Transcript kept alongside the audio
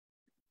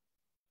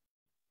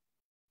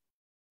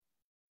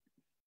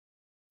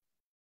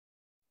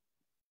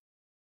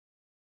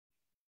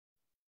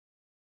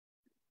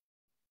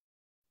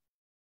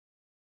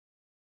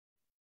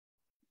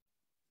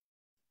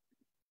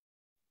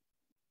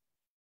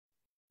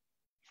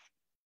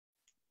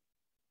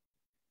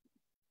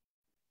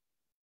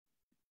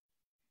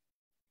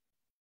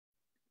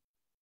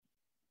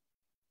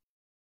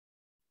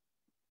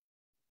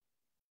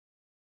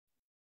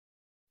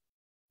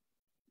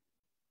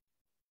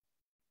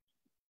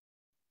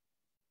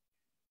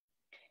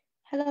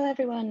Hello,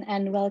 everyone,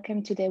 and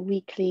welcome to the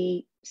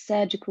weekly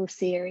surgical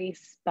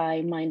series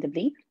by Mind the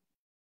Bleep.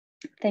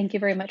 Thank you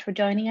very much for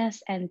joining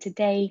us. And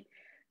today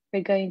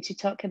we're going to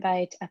talk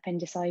about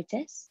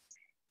appendicitis,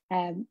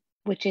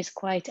 which is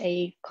quite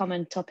a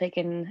common topic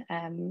in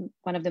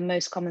one of the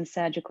most common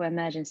surgical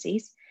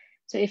emergencies.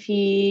 So if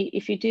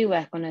you do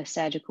work on a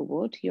surgical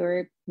ward,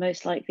 you're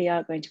most likely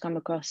are going to come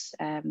across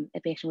a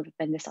patient with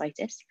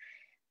appendicitis.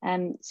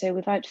 So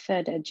without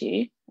further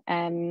ado,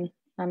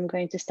 I'm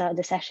going to start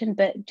the session,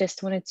 but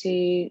just wanted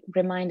to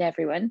remind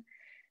everyone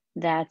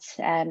that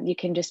you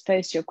can just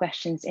post your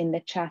questions in the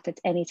chat at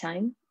any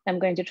time. I'm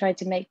going to try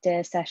to make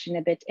the session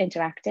a bit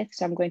interactive,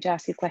 so I'm going to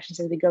ask you questions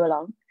as we go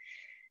along.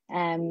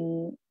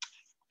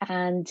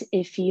 And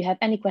if you have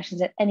any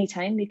questions at any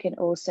time, you can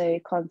also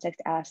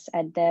contact us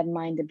at the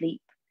Mind the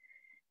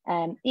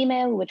Bleep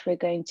email, which we're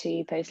going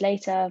to post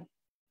later.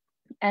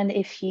 And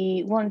if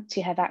you want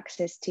to have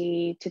access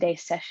to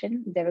today's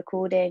session, the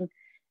recording,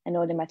 and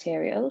all the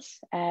materials,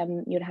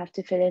 you'll have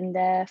to fill in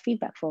the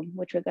feedback form,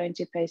 which we're going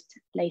to post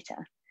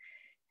later.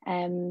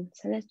 So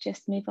let's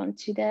just move on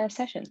to the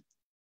session.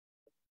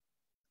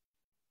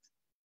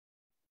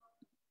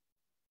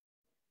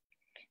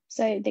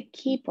 So the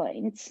key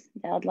points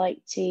that I'd like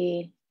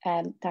to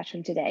touch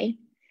on today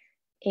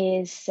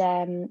is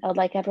I'd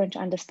like everyone to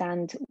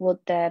understand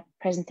what the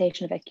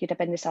presentation of acute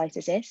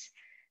appendicitis is.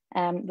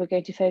 We're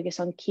going to focus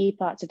on key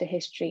parts of the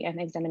history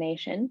and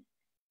examination.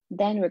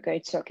 Then we're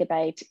going to talk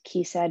about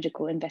key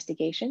surgical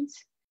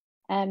investigations,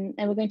 and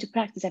we're going to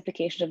practice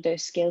application of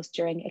those skills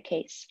during a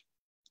case.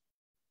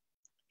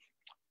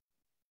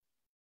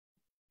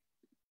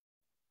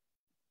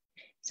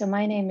 So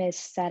my name is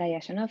Sara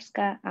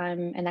Jasionowska.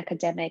 I'm an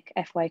academic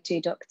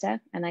FY2 doctor,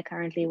 and I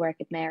currently work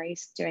at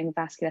Mary's doing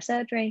vascular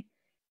surgery.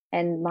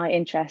 And my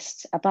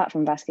interests, apart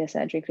from vascular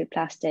surgery, include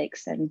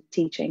plastics and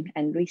teaching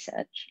and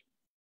research.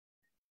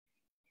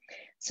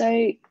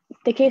 So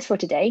the case for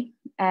today,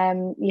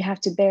 you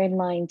have to bear in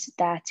mind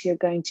that you're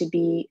going to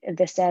be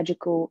the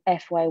surgical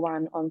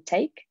FY1 on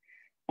take,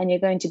 and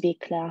you're going to be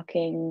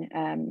clerking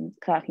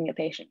a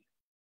patient.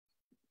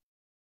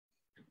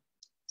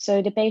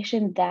 So the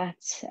patient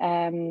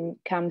that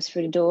comes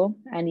through the door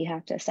and you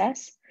have to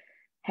assess,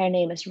 her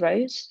name is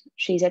Rose.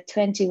 She's a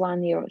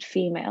 21-year-old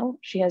female.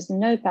 She has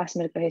no past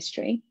medical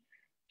history.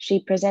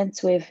 She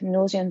presents with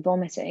nausea and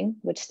vomiting,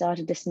 which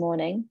started this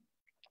morning.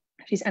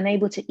 She's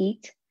unable to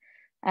eat.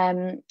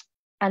 And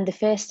the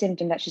first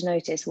symptom that she's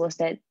noticed was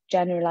that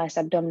generalized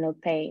abdominal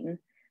pain,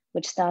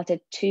 which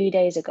started 2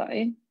 days ago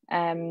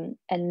and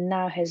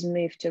now has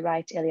moved to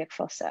right iliac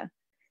fossa.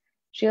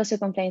 She also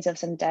complains of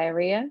some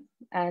diarrhea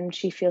and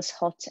she feels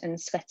hot and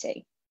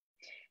sweaty.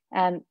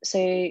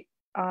 So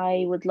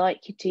I would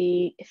like you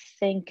to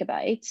think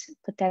about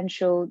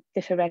potential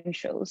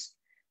differentials.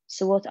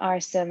 So what are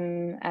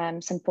some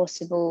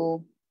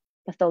possible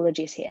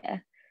pathologies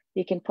here?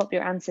 You can pop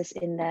your answers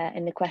in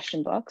the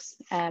question box.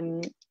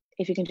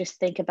 If you can just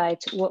think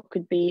about what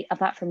could be,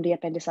 apart from the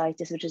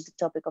appendicitis, which is the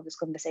topic of this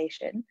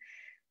conversation,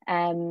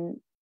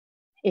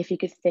 if you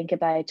could think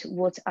about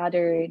what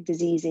other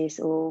diseases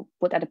or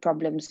what other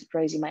problems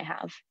Rosie might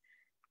have.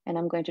 And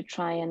I'm going to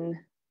try and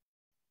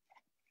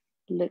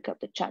look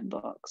up the chat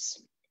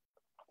box.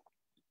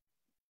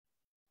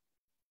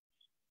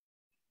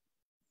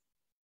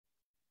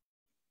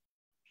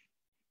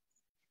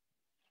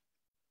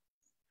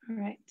 All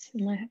right,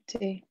 I might have to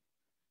do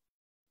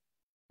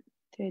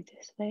it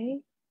this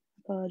way.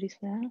 Apologies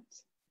for that.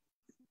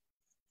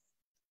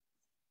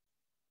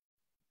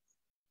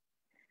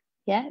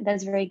 Yeah,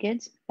 that's very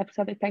good.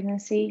 Ectopic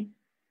pregnancy,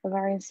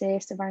 ovarian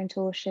cyst, ovarian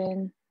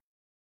torsion.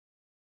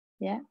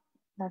 Yeah,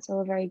 that's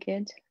all very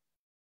good.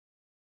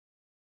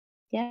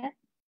 Yeah.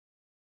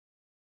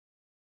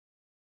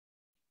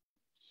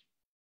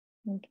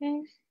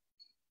 Okay.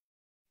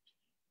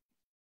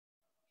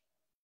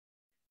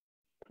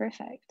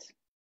 Perfect.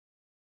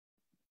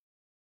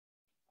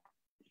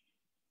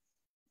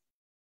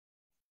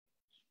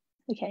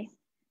 Okay.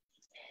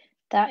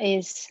 That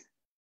is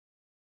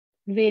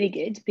really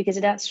good because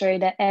that's true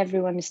that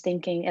everyone is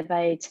thinking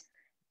about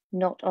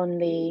not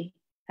only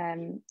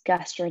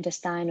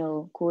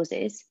gastrointestinal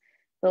causes,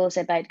 but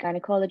also about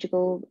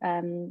gynecological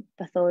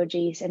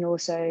pathologies, and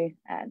also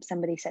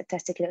somebody said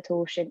testicular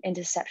torsion,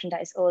 interception.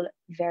 That is all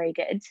very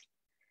good.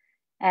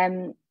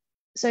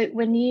 So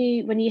when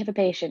you have a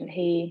patient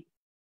he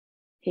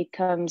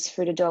comes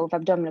through the door with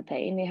abdominal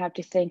pain, you have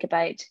to think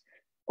about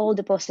all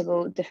the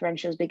possible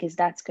differentials, because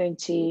that's going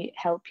to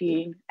help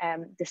you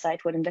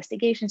decide what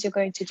investigations you're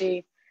going to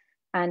do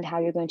and how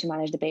you're going to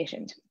manage the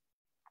patient.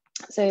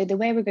 So the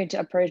way we're going to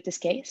approach this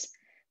case,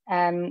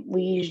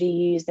 we usually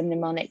use the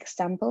mnemonic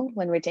sample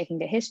when we're taking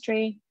the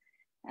history.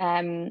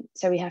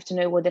 So we have to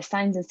know what the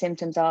signs and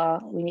symptoms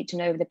are. We need to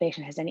know if the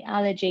patient has any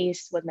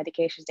allergies, what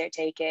medications they're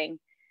taking.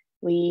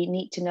 We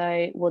need to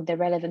know what the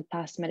relevant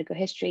past medical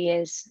history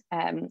is.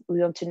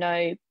 We want to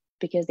know,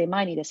 because they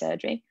might need a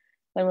surgery,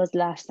 when was the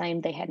last time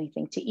they had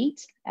anything to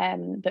eat.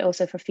 But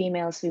also for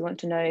females, we want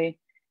to know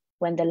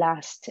when their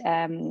last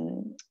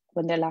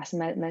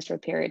menstrual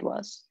period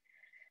was.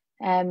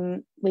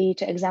 We need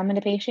to examine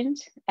the patient.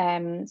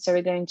 So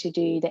we're going to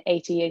do the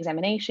ATE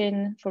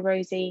examination for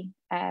Rosie,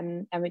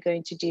 and we're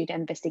going to do the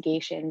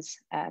investigations,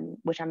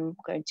 which I'm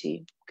going to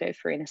go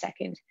through in a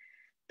second.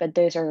 But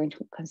those are going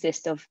to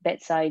consist of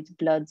bedside,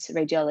 bloods,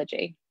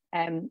 radiology.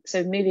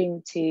 So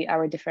moving to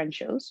our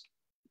differentials.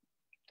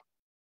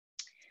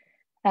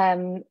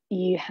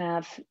 You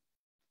have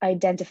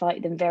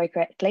identified them very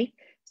correctly.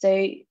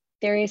 So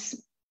there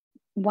is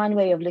one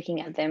way of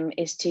looking at them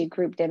is to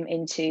group them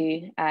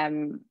into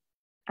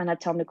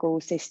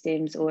anatomical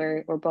systems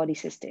or body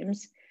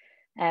systems.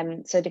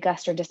 So the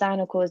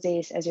gastrointestinal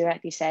causes, as you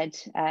rightly said,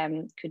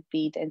 could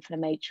be the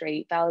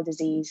inflammatory bowel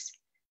disease,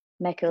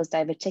 Meckel's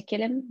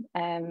diverticulum,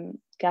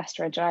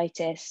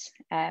 gastroenteritis.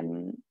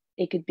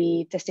 It could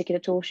be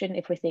testicular torsion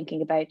if we're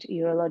thinking about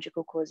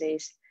urological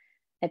causes,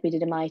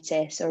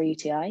 epididymitis or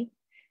UTI.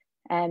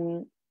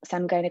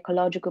 Some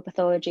gynecological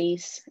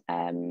pathologies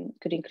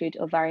could include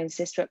ovarian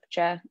cyst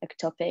rupture,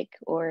 ectopic,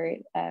 or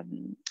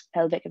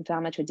pelvic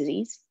inflammatory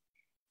disease.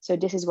 So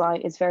this is why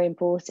it's very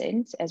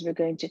important, as we're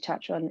going to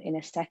touch on in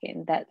a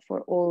second, that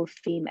for all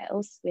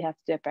females, we have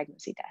to do a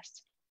pregnancy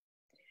test.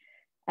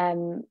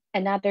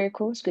 Another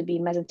cause could be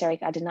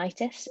mesenteric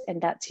adenitis,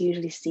 and that's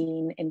usually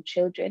seen in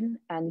children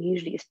and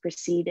usually is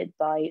preceded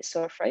by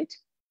sore throat.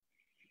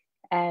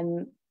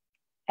 And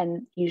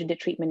usually the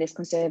treatment is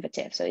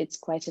conservative, so it's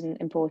quite an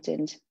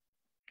important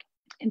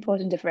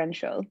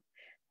differential.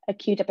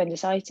 Acute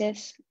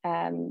appendicitis,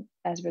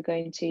 as we're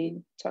going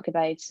to talk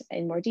about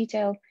in more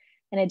detail,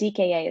 and a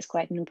DKA is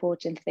quite an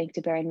important thing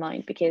to bear in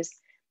mind, because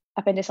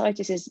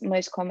appendicitis is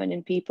most common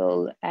in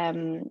people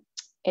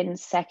in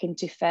second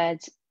to third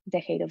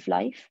decade of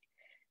life,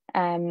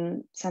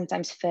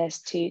 sometimes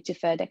first to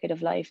third decade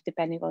of life,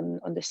 depending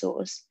on the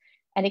source.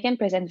 And it can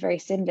present very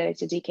similar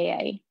to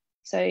DKA.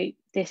 So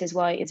this is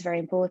why it's very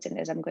important,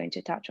 as I'm going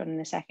to touch on in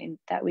a second,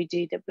 that we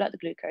do the blood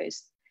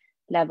glucose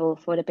level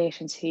for the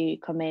patients who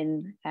come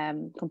in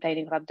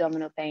complaining of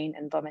abdominal pain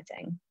and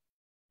vomiting.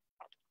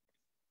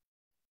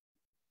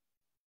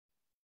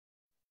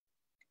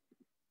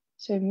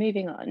 So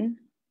moving on.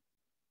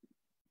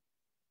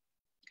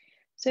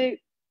 So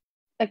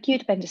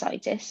acute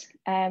appendicitis.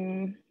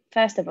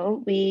 First of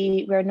all,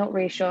 we're not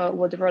really sure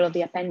what the role of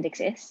the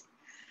appendix is.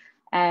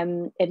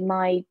 It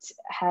might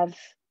have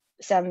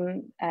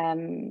some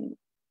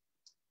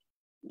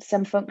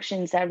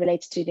functions that are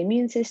related to the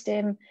immune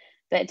system,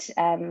 but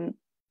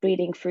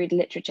reading through the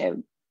literature,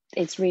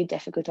 it's really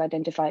difficult to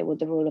identify what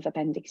the role of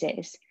appendix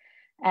is.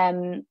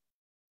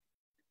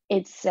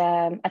 It's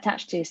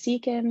attached to a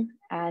cecum,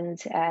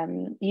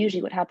 and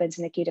usually what happens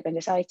in acute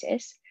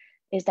appendicitis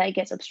is that it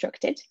gets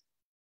obstructed.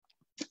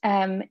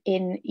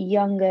 In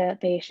younger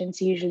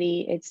patients,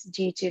 usually it's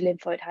due to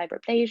lymphoid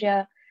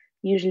hyperplasia,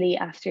 usually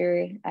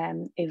after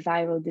a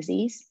viral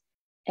disease.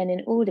 And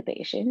in older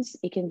patients,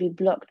 it can be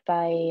blocked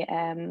by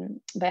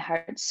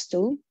hard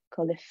stool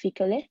called a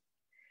ficole,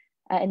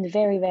 and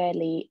very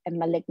rarely a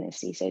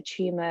malignancy, so a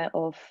tumor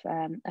of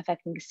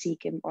affecting the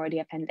cecum or the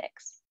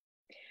appendix.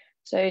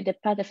 So the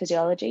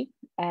pathophysiology,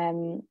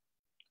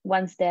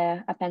 once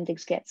the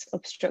appendix gets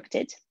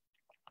obstructed,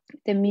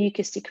 the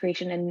mucus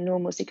secretion and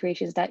normal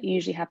secretions that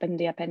usually happen in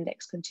the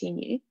appendix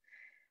continue.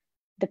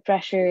 The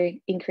pressure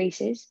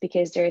increases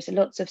because there's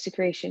lots of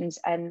secretions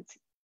and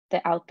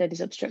the outlet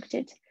is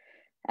obstructed.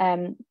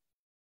 At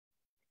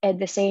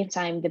the same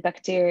time, the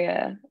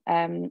bacteria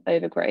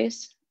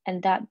overgrows,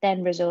 and that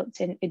then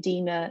results in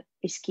edema,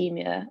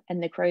 ischemia,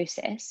 and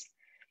necrosis.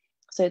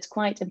 So it's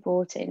quite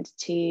important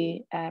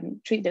to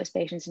treat those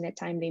patients in a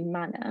timely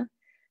manner,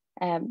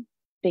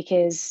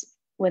 because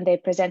when they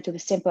present with a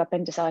simple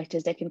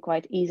appendicitis, they can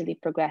quite easily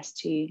progress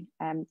to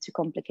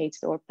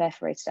complicated or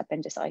perforated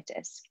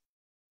appendicitis.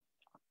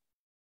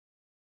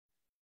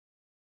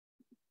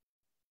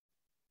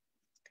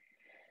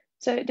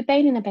 So the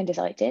pain in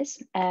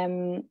appendicitis,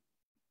 I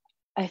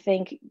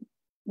think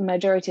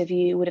majority of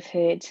you would have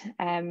heard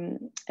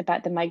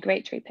about the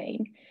migratory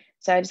pain.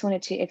 So I just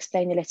wanted to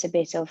explain a little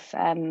bit of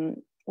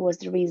what's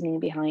the reasoning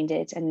behind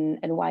it and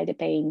why the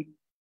pain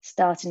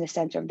starts in the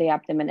center of the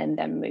abdomen and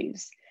then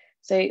moves.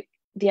 So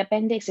the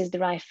appendix is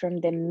derived from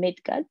the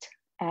midgut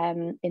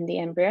in the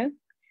embryo,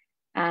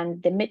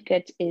 and the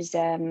midgut is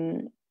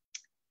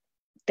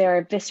there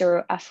are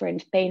visceral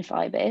afferent pain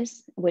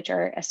fibers which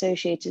are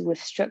associated with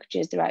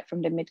structures derived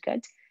from the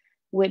midgut,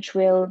 which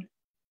will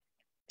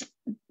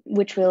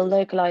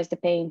localize the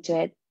pain to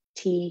a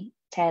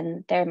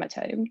T10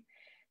 dermatome.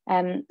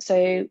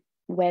 So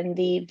when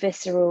the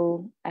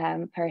visceral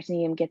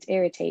peritoneum gets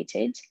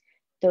irritated,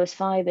 those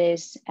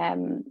fibers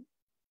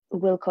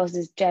will cause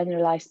this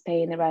generalized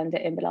pain around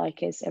the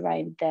umbilicus,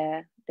 around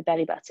the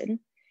belly button.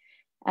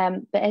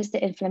 But as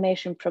the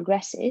inflammation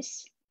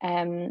progresses,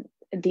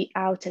 the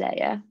outer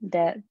layer,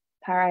 the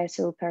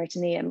parietal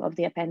peritoneum of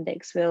the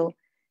appendix, will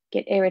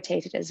get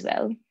irritated as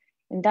well.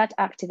 And that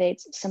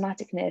activates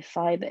somatic nerve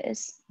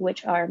fibers,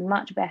 which are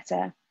much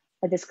better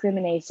at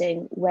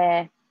discriminating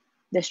where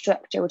the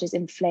structure which is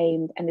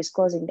inflamed and is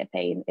causing the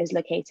pain is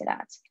located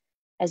at,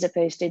 as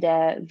opposed to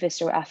the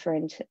visceral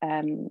afferent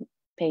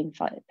pain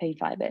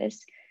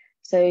fibers.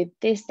 So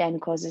this then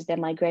causes the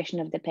migration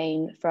of the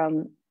pain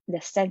from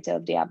the center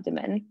of the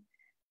abdomen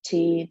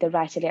to the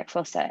right iliac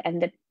fossa.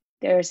 And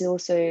there is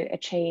also a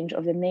change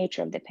of the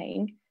nature of the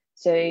pain.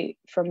 So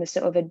from a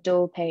sort of a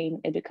dull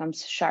pain, it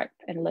becomes sharp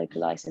and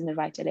localized in the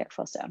right iliac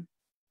fossa.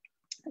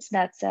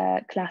 So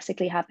that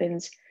classically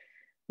happens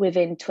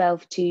within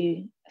 12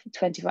 to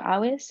 24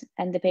 hours.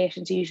 And the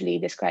patients usually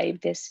describe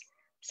this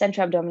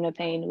central abdominal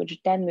pain, which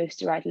then moves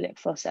to right iliac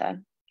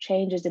fossa,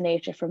 changes the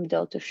nature from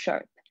dull to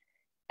sharp,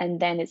 and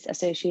then it's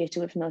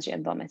associated with nausea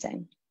and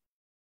vomiting.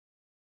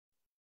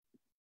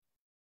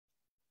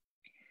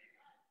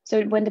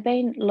 So when the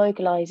pain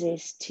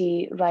localizes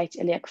to right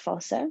iliac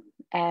fossa,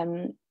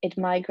 it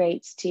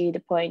migrates to the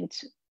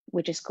point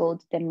which is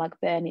called the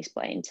McBurney's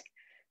point.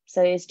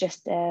 So it's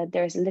just,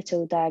 there's a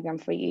little diagram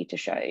for you to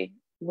show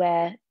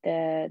where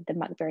the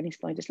McBurney's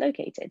point is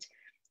located.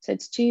 So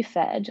it's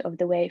 2/3 of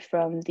the way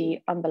from the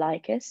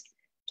umbilicus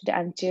to the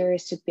anterior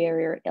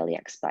superior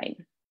iliac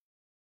spine.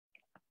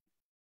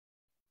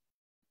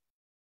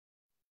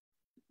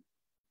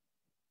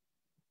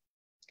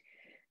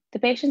 The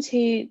patients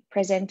who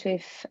present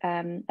with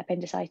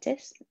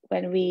appendicitis,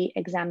 when we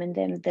examine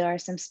them, there are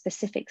some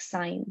specific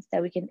signs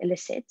that we can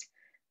elicit,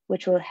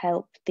 which will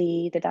help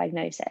the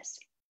diagnosis.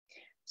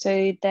 So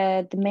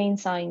the main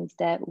signs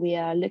that we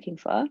are looking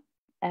for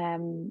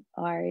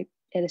are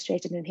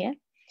illustrated in here.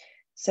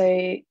 So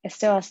a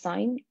Sara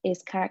sign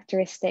is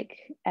characteristic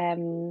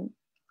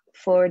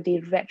for the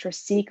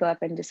retrocecal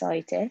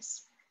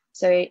appendicitis.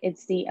 So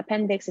it's the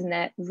appendix in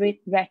the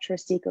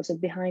retrocecal, so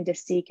behind the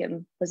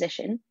cecum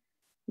position,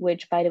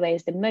 which, by the way,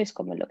 is the most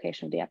common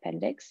location of the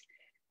appendix.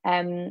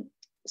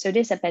 So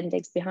this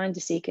appendix behind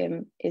the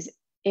cecum is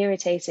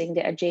irritating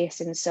the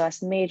adjacent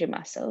psoas major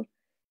muscle.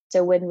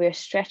 So when we're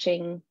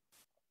stretching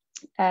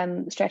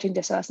the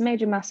psoas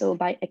major muscle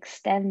by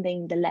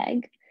extending the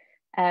leg,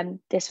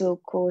 this will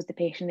cause the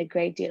patient a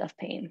great deal of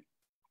pain.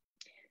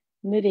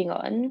 Moving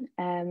on,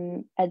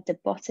 at the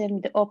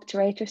bottom, the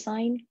obturator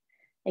sign.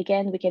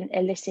 Again, we can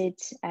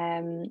elicit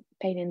pain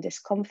and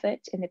discomfort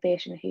in the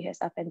patient who has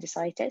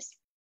appendicitis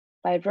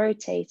by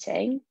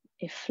rotating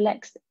a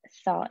flexed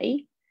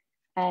thigh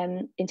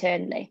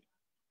internally.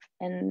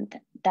 And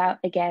that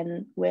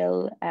again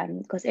will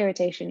cause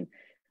irritation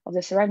of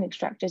the surrounding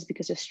structures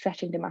because of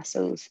stretching the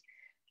muscles.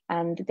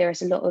 And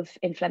there's a lot of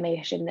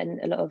inflammation and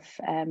a lot of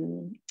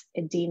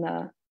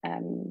edema,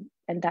 and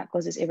that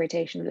causes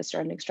irritation of the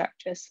surrounding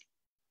structures.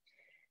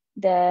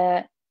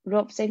 The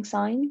Ropsing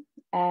sign,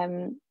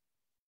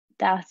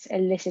 that's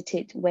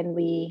elicited when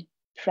we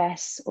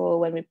press or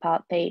when we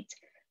palpate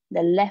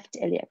the left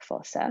iliac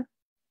fossa.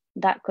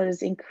 That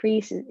causes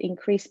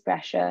increased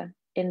pressure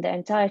in the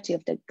entirety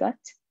of the gut,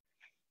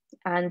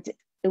 and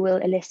it will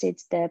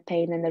elicit the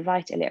pain in the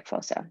right iliac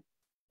fossa.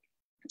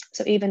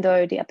 So even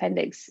though the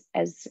appendix,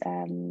 as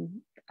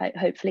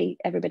hopefully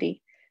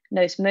everybody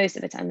knows most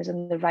of the time, is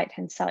on the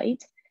right-hand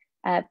side,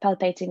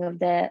 palpating of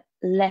the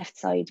left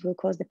side will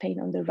cause the pain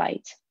on the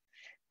right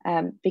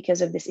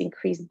because of this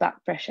increased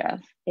back pressure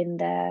in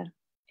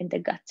the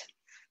gut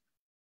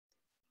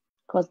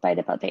caused by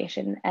the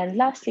palpation. And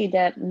lastly,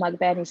 the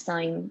McBurney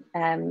sign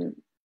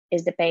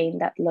is the pain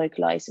that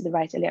localized to the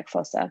right iliac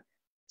fossa.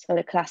 So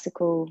the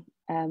classical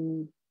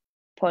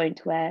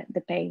point where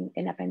the pain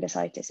in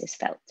appendicitis is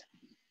felt.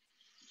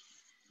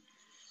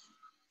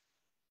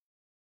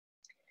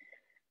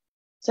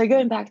 So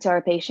going back to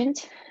our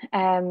patient,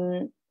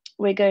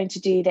 we're going to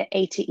do the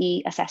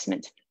ATE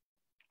assessment.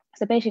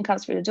 So the patient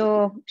comes through the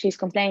door, she's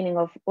complaining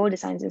of all the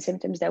signs and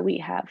symptoms that we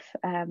have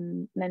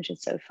mentioned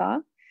so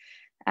far.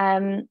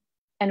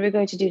 And we're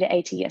going to do the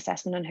ATE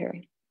assessment on her.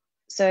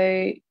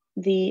 So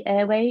the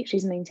airway,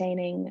 she's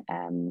maintaining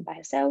by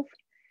herself.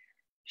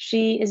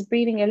 She is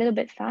breathing a little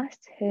bit fast.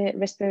 Her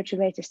respiratory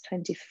rate is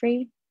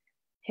 23.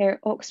 Her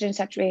oxygen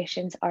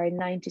saturations are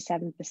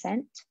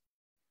 97%.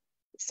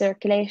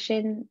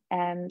 Circulation,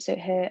 so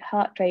her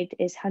heart rate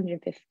is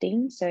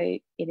 115, so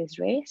it is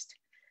raised.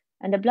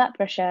 And the blood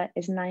pressure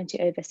is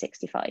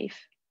 90/65.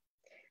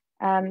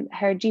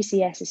 Her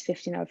GCS is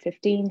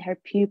 15/15. Her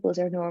pupils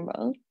are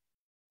normal.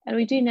 And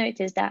we do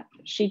notice that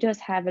she does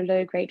have a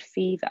low-grade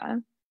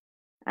fever,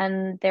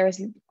 and there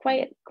is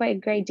quite a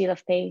great deal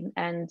of pain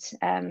and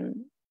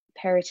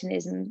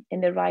peritonism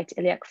in the right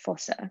iliac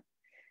fossa,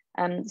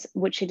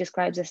 which she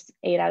describes as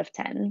 8 out of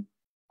 10.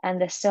 And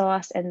the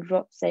psoas and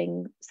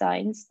Ropsing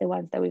signs, the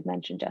ones that we've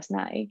mentioned just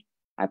now,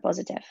 are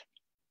positive.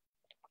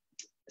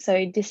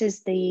 So this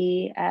is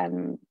the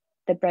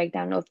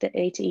breakdown of the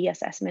ATE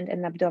assessment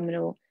and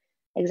abdominal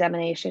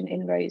examination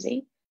in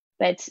Rosie.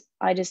 But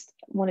I just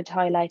wanted to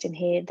highlight in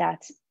here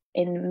that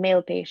in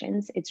male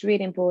patients, it's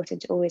really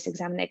important to always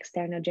examine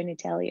external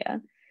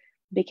genitalia,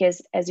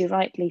 because as you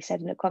rightly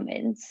said in the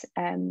comments,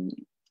 the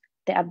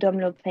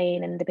abdominal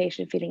pain and the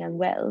patient feeling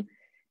unwell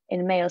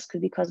in males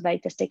could be caused by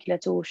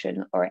testicular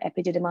torsion or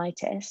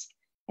epididymitis,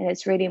 and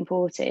it's really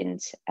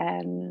important.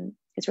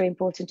 It's really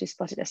important to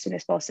spot it as soon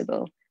as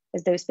possible,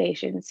 as those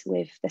patients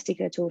with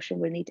testicular torsion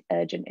will need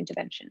urgent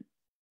intervention.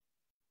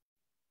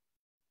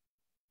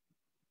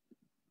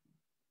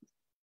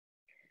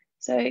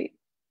 So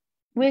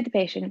with the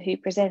patient who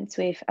presents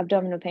with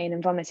abdominal pain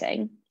and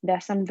vomiting, there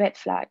are some red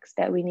flags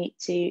that we need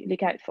to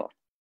look out for.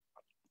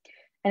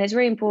 And it's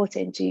very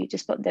important to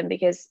spot them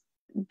because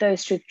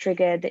those should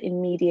trigger the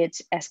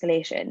immediate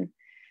escalation.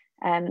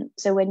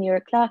 So when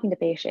you're clerking the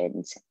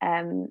patient,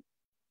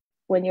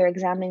 when you're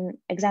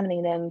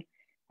examining them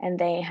and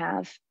they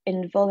have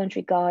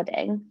involuntary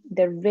guarding,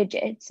 they're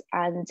rigid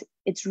and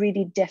it's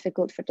really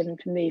difficult for them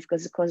to move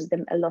because it causes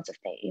them a lot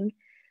of pain,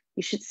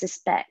 you should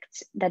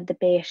suspect that the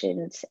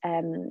patient,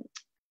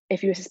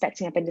 if you're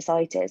suspecting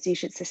appendicitis, you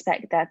should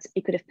suspect that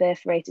it could have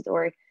perforated,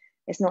 or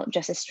it's not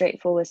just a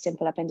straightforward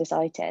simple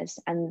appendicitis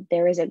and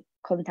there is a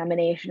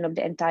contamination of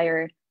the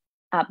entire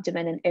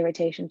abdomen and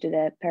irritation to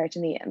the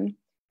peritoneum,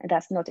 and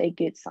that's not a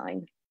good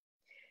sign.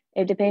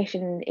 If the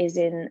patient is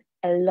in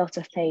a lot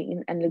of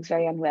pain and looks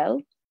very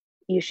unwell,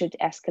 you should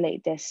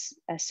escalate this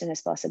as soon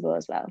as possible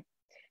as well.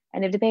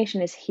 And if the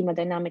patient is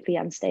hemodynamically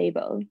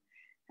unstable,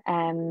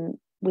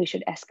 we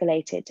should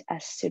escalate it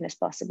as soon as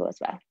possible as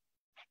well.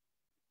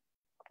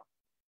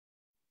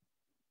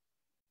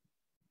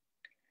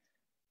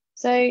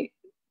 So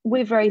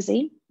with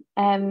Rosie,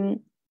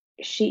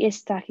 she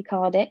is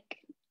tachycardic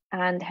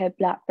and her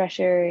blood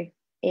pressure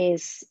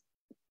is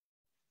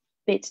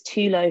a bit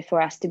too low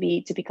for us to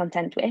be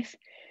content with.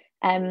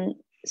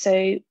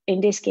 So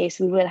in this case,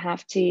 we will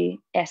have to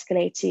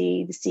escalate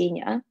to the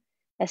senior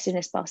as soon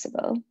as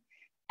possible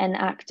and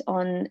act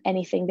on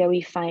anything that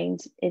we find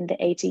in the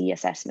ATE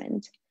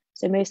assessment.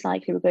 So most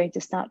likely we're going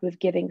to start with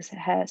giving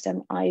her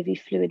some IV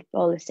fluid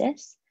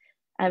boluses,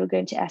 and we're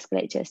going to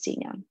escalate to a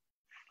senior.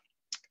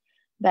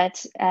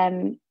 But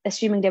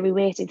assuming that we're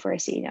waiting for a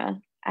senior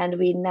and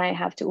we now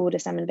have to order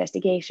some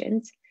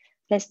investigations,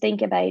 let's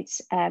think about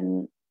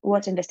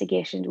what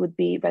investigation would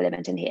be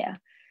relevant in here.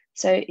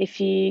 So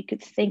if you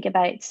could think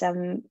about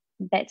some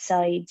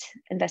bedside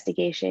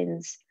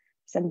investigations,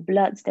 some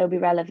bloods that will be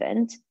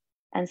relevant,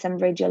 and some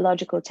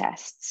radiological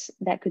tests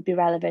that could be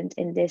relevant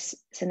in this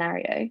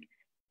scenario.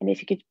 And if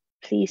you could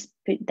please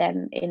put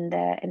them in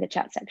the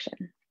chat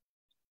section.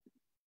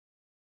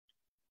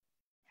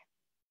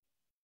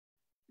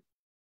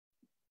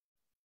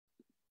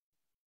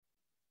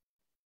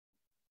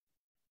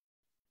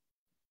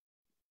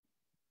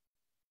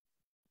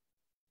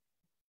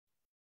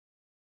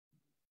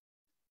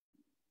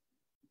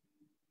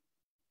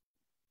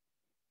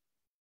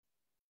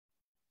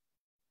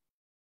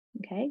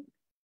 Okay.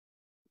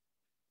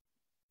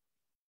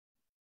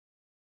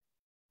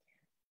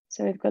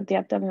 So we've got the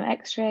abdominal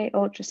X-ray,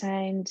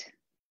 ultrasound.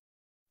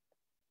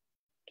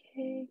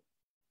 Okay.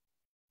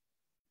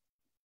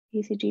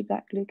 ECG,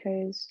 blood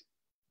glucose.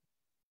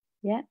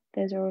 Yeah,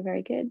 those are all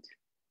very good.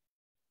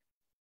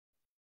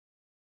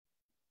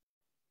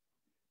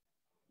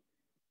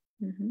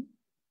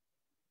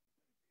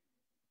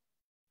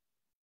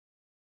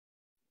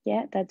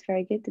 Yeah, that's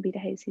very good, the beta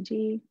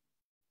HCG.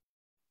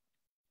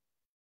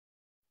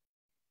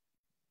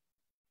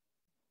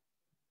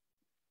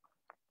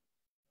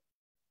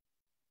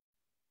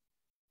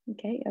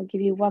 Okay, I'll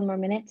give you 1 more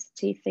minute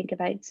to think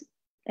about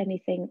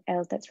anything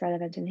else that's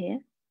relevant in here.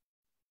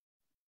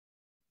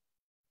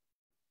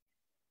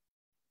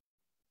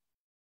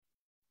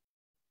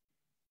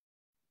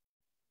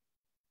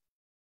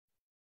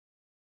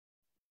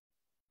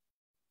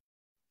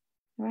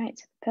 All right,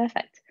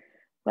 perfect.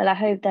 Well, I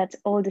hope that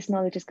all this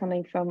knowledge is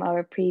coming from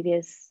our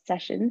previous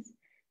sessions,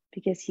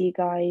 because you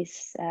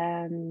guys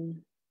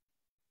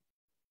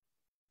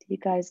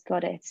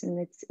got it, and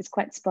it's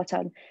quite spot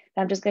on.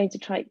 I'm just going to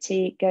try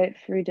to go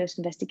through those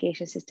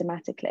investigations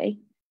systematically.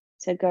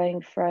 So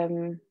going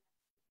from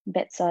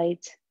bedside,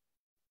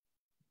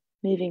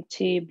 moving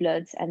to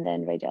bloods, and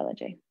then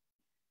radiology,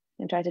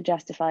 and try to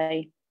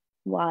justify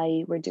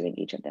why we're doing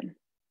each of them.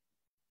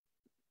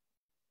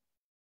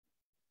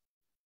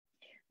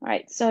 All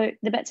right, so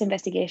the bedside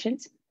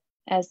investigations,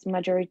 as some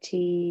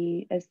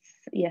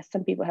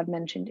people have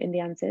mentioned in the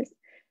answers,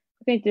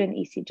 we're going to do an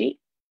ECG,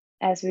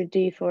 as we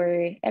do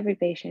for every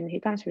patient who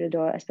comes through the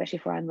door, especially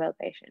for unwell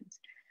patients.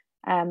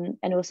 And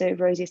also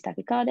Rosie is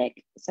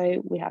tachycardic,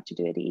 so we have to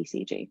do the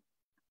ECG.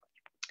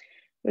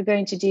 We're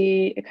going to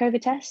do a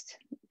COVID test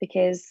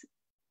because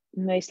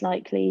most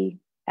likely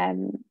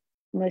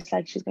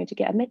she's going to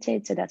get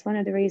admitted, so that's one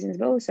of the reasons,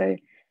 but also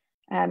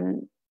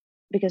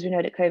because we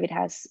know that COVID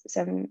has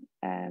some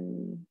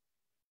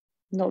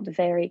not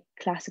very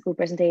classical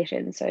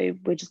presentation, so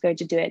we're just going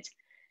to do it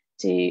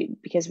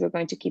because we're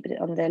going to keep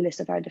it on the list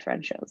of our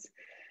differentials.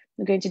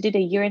 We're going to do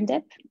the urine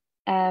dip,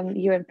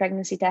 urine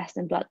pregnancy test,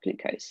 and blood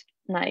glucose.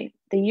 Now,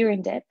 the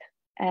urine dip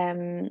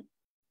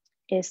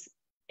is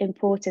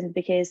important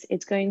because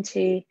it's going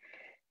to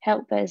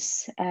help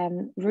us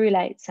rule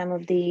out some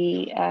of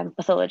the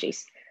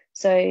pathologies.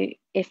 So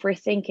if we're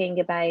thinking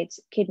about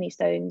kidney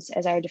stones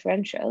as our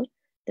differential,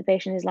 the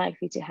patient is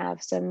likely to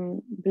have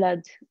some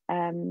blood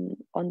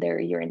on their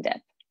urine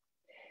dip.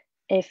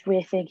 If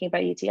we're thinking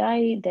about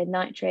UTI, the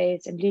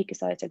nitrates and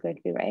leukocytes are going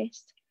to be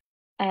raised.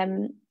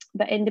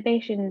 But in the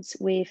patients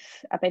with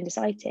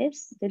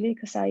appendicitis, the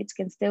leukocytes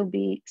can still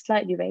be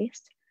slightly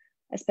raised,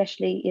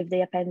 especially if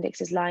the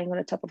appendix is lying on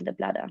the top of the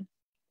bladder.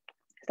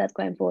 So that's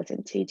quite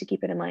important to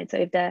keep in mind. So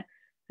if the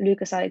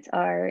leukocytes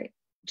are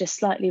just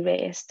slightly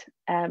raised,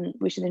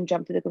 we shouldn't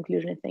jump to the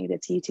conclusion and think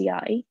that's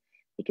UTI.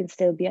 It can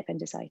still be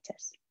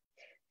appendicitis.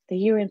 The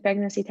urine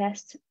pregnancy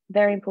test,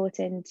 very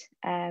important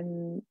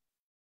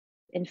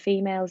in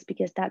females,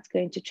 because that's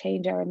going to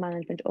change our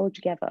management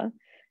altogether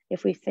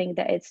if we think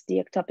that it's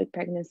the ectopic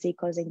pregnancy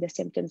causing the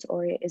symptoms,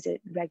 or is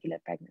it regular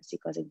pregnancy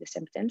causing the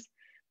symptoms.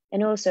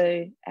 And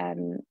also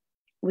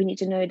we need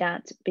to know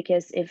that,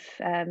 because if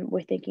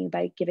we're thinking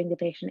about giving the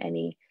patient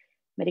any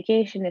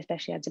medication,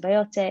 especially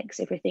antibiotics,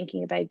 if we're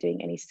thinking about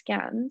doing any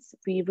scans,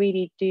 we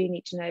really do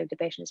need to know if the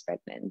patient is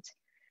pregnant.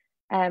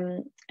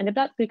 And the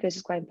blood glucose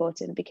is quite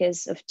important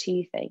because of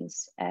two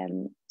things.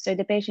 So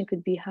the patient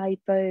could be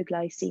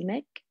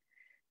hypoglycemic,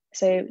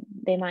 so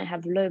they might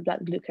have low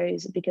blood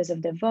glucose because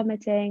of the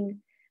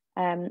vomiting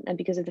and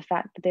because of the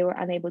fact that they were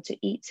unable to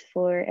eat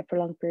for a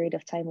prolonged period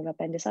of time of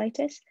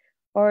appendicitis,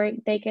 or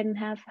they can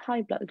have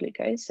high blood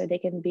glucose, so they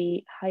can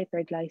be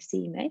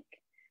hyperglycemic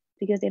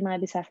because they might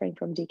be suffering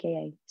from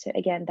DKA. So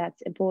again,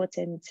 that's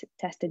important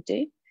test to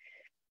do,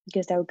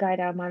 because that will guide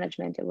our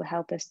management. It will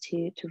help us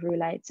to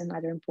rule out some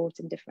other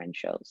important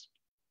differentials.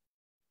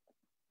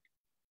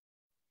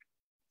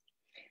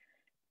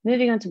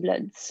 Moving on to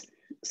bloods.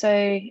 So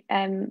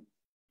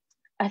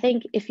I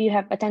think if you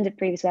have attended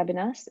previous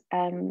webinars,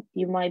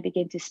 you might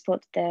begin to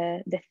spot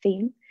the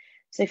theme.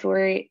 So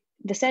for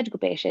the surgical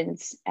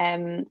patients,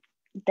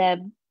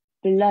 the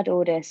blood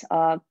orders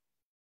are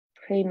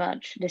pretty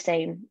much the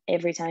same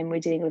every time we're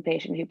dealing with a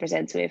patient who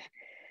presents with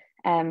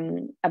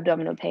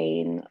abdominal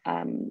pain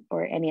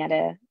or any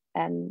other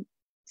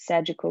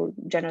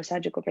general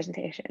surgical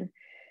presentation.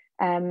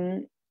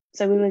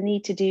 So we will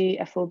need to do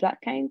a full blood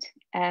count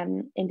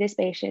in this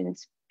patient,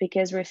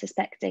 because we're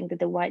suspecting that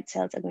the white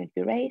cells are going to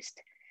be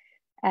raised.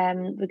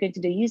 We're going to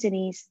do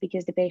Jasionowska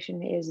because the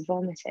patient is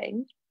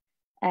vomiting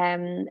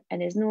and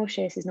is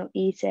nauseous, is not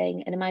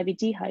eating, and it might be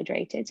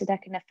dehydrated, so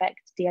that can affect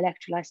the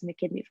electrolytes and the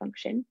kidney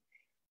function.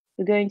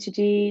 We're going to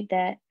do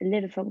the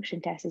liver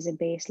function test as a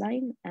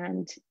baseline,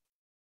 and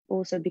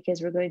also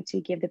because we're going to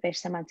give the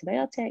patient some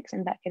antibiotics,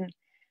 and that can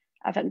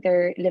affect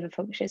their liver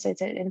function. So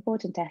it's an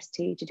important test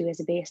to do as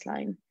a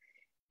baseline.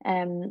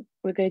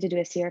 We're going to do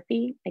a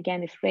CRP.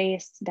 Again, if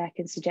raised, that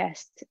can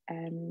suggest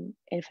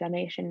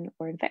inflammation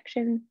or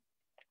infection.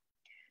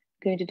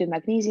 We're going to do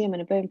magnesium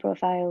and a bone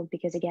profile,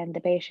 because again, the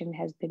patient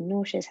has been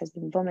nauseous, has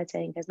been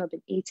vomiting, has not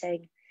been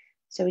eating.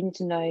 So we need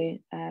to know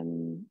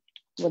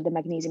what the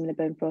magnesium and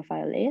the bone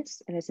profile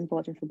is, and it's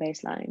important for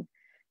baseline.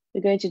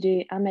 We're going to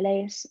do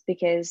amylase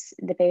because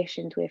the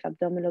patient with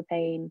abdominal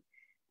pain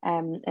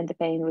and the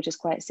pain which is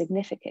quite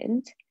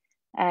significant,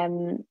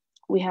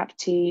 we have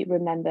to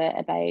remember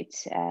about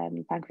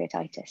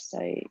pancreatitis. So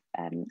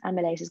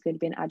amylase is going to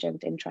be an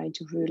adjunct in trying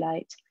to rule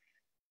out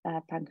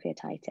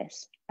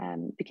pancreatitis,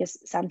 because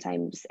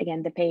sometimes,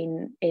 again, the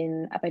pain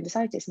in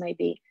appendicitis may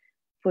be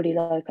fully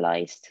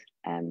localized.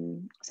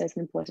 So it's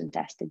an important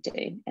test to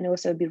do, and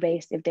also be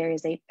raised if there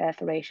is a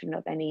perforation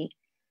of any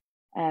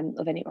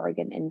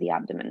organ in the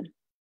abdomen.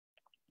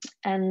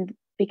 And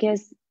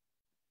because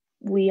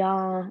we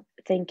are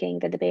thinking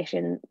that the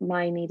patient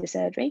might need a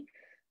surgery,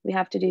 we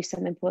have to do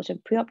some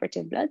important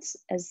preoperative bloods,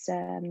 as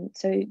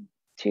so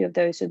 2 of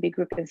those would be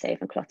group and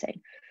safe and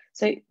clotting.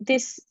 So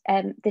this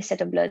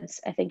set of bloods,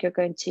 I think you're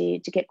going to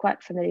get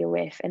quite familiar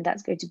with, and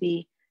that's going to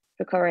be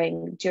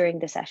recurring during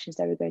the sessions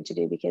that we're going to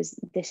do, because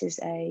this is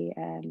a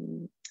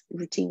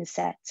routine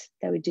set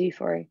that we do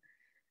for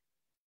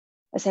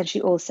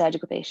essentially all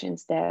surgical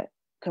patients that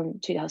come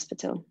to the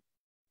hospital.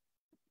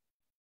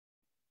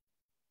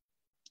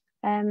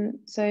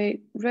 So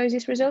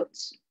Rosie's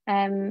results,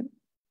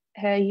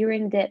 her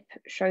urine dip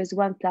shows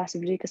 1+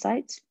 of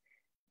leukocytes.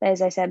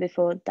 As I said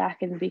before, that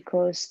can be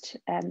caused,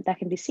 that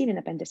can be seen in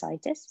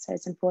appendicitis, so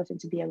it's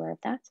important to be aware of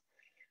that.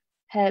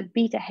 Her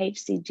beta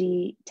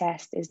HCG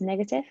test is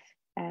negative,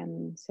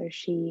 so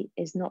she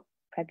is not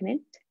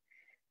pregnant.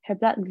 Her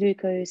blood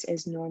glucose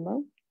is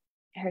normal.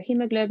 Her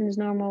hemoglobin is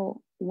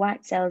normal.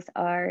 White cells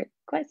are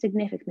quite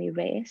significantly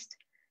raised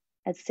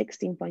at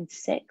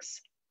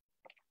 16.6,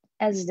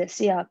 as is the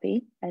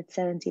CRP at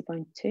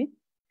 70.2.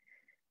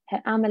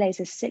 Her amylase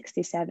is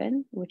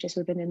 67, which is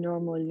within the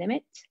normal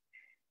limit,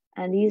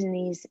 and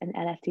Jasionowska and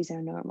LFTs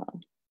are normal.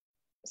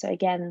 So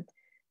again,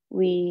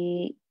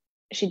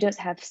 she does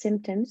have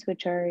symptoms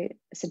which are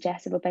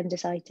suggestive of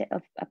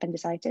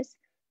appendicitis.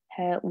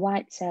 Her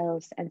white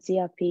cells and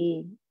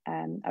CRP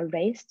are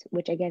raised,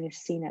 which again is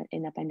seen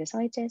in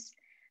appendicitis.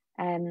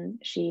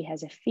 She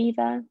has a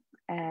fever,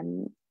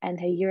 and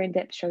her urine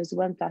dip shows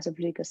 1+ of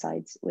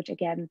leukocytes, which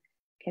again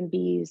can be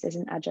used as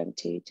an adjunct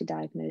to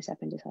diagnose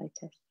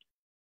appendicitis.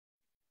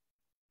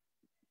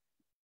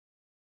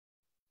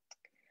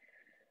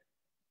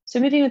 So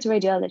moving on to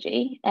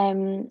radiology,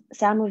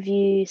 some of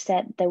you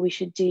said that we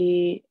should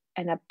do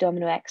an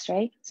abdominal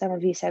X-ray. Some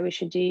of you said we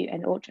should do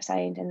an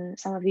ultrasound, and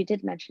some of you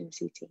did mention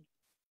CT.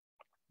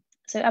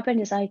 So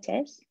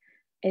appendicitis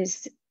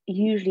is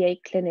usually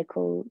a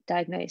clinical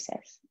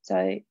diagnosis.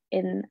 So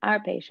in our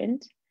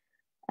patient,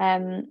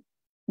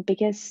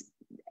 because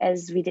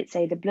as we did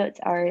say, the bloods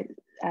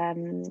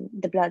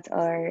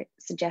are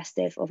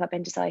suggestive of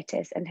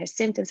appendicitis, and her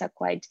symptoms are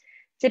quite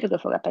typical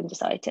for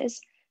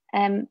appendicitis.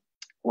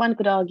 One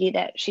could argue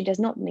that she does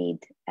not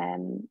need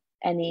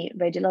any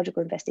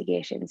radiological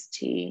investigations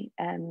to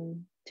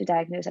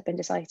diagnose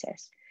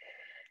appendicitis.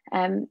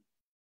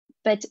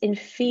 But in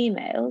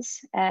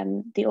females,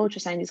 the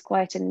ultrasound is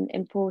quite an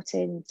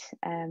important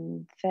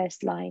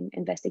first-line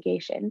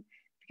investigation,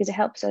 because it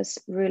helps us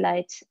rule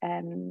out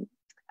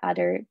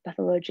other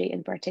pathology,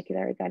 in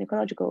particular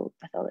gynecological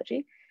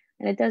pathology.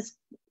 And it does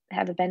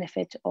have a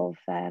benefit of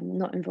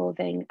not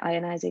involving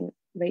ionizing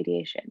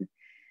radiation,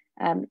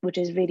 which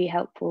is really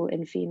helpful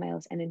in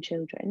females and in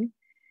children.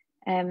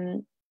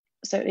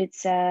 So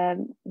it's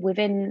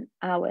within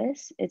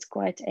hours, it's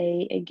quite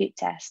a good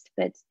test,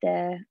 but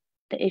the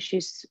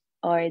issues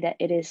are that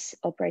it is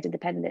operator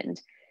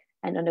dependent,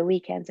 and on the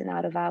weekends and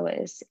out of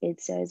hours,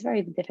 it's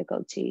very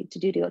difficult to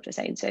do the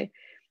ultrasound. So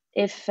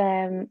if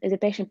the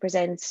patient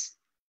presents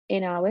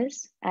in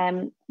hours,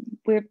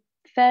 we're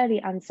fairly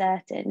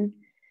uncertain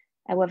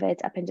whether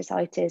it's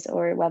appendicitis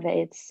or whether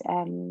it's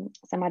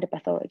some other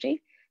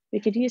pathology, we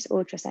could use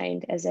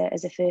ultrasound as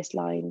a first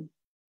line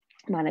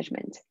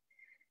management.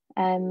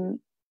 But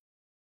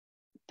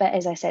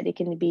as I said, it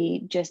can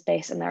be just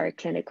based on our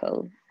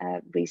clinical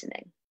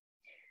reasoning.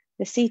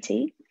 The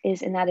CT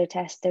is another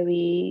test that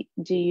we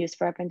do use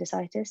for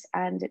appendicitis,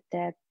 and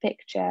the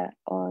picture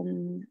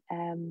on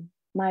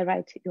my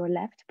right, your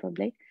left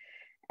probably,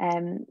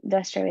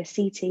 does show a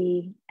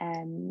CT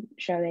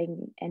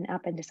showing an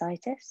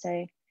appendicitis.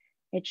 So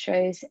it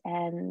shows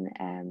an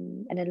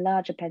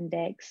enlarged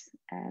appendix.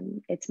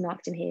 It's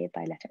marked in here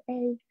by letter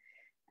A,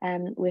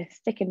 with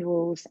thickened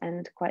walls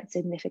and quite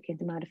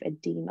significant amount of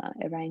edema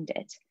around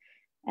it.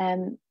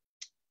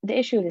 The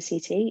issue with the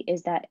CT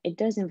is that it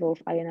does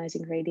involve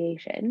ionizing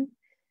radiation.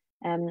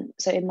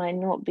 So it might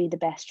not be the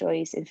best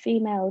choice in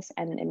females,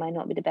 and it might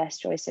not be the best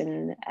choice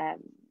in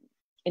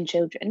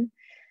children.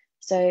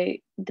 So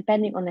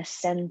depending on the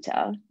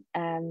center,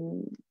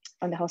 on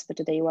the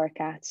hospital that you work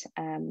at,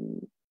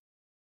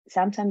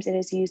 sometimes it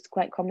is used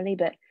quite commonly,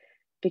 but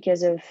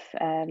because of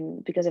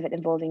it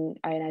involving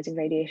ionizing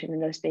radiation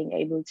and us being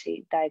able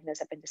to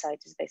diagnose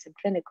appendicitis based on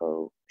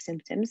clinical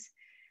symptoms,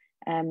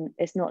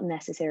 it's not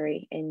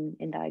necessary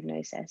in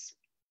diagnosis.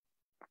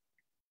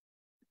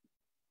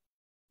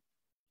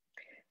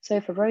 So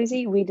for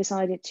Rosie, we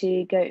decided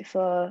to go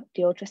for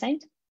the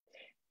ultrasound,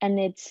 and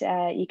it's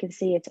you can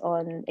see it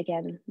on,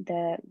 again,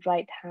 the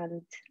right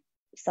hand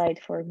side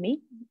for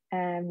me,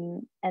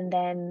 and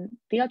then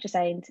the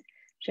ultrasound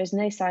shows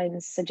no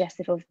signs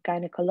suggestive of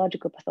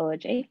gynecological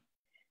pathology,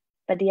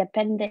 but the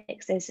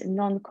appendix is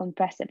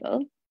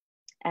non-compressible,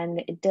 and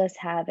it does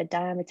have a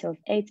diameter of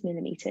 8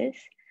 millimeters.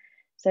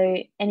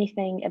 So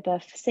anything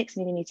above 6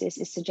 millimeters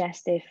is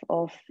suggestive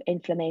of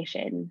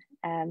inflammation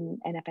and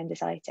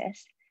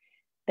appendicitis.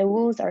 The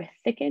walls are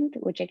thickened,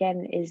 which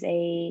again is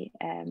a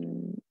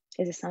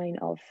sign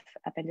of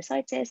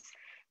appendicitis.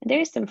 And there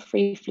is some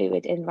free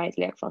fluid in right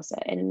iliac fossa.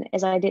 And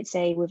as I did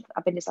say, with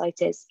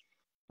appendicitis,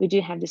 we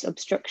do have this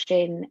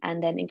obstruction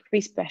and then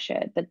increased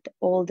pressure, but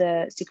all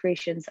the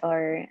secretions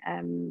are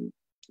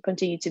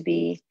continue to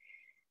be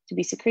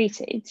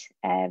secreted.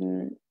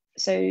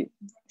 So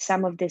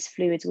some of this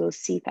fluid will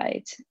seep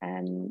out,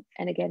 and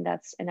again,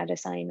 that's another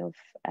sign of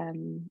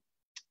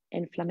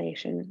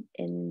inflammation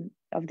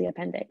of the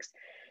appendix.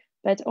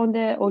 But on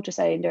the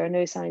ultrasound, there are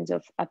no signs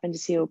of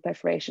appendiceal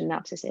perforation and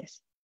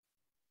abscesses.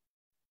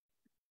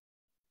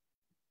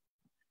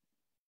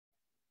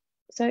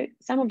 So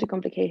some of the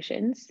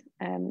complications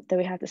that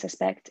we have to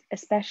suspect,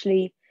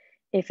 especially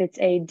if it's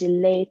a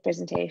delayed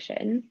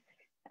presentation,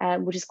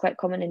 which is quite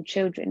common in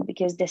children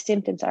because the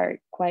symptoms are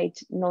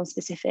quite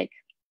non-specific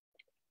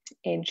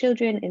in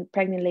children, in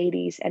pregnant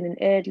ladies, and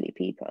in elderly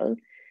people.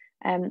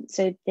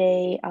 So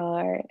they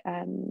are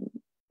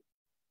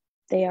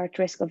at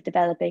risk of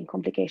developing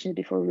complications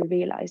before we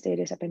realize that it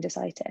is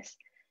appendicitis.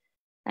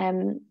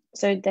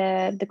 So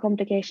the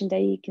complication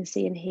that you can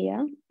see in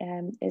here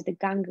is the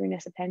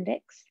gangrenous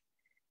appendix.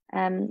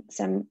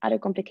 Some other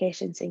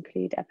complications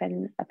include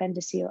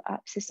appendiceal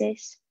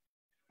abscesses,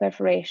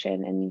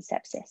 perforation, and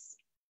sepsis.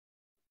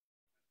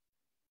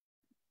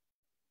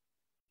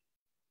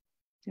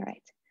 All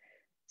right.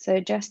 So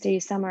just to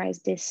summarize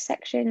this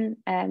section,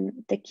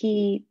 the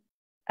key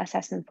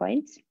assessment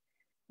points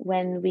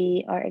when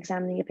we are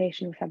examining a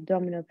patient with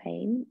abdominal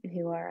pain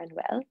who are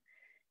unwell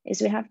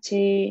is we have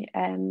to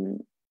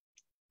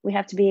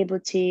be able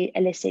to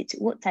elicit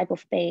what type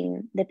of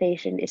pain the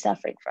patient is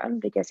suffering from,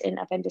 because in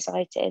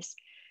appendicitis,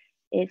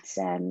 it's,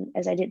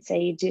 as I did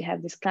say, you do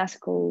have this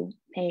classical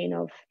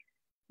pain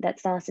that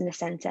starts in the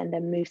center and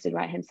then moves to the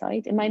right-hand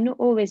side. It might not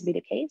always be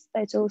the case,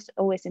 but it's also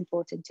always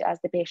important to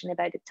ask the patient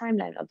about the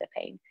timeline of the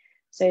pain.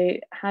 So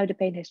how the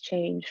pain has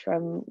changed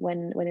from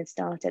when it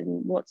started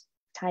and what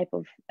type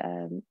of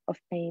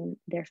pain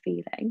they're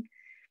feeling.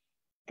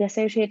 The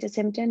associated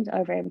symptoms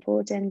are very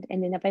important,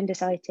 and in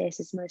appendicitis,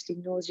 it's mostly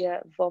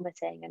nausea,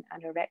 vomiting, and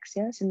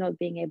anorexia, so not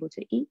being able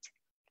to eat.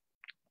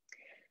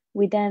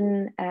 We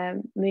then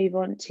move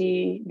on to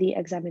the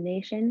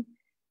examination.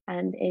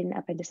 And in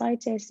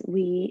appendicitis,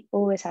 we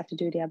always have to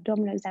do the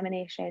abdominal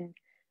examination.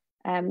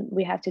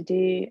 We have to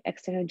do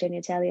external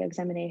genitalia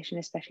examination,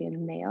 especially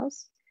in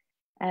males.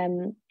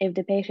 If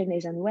the patient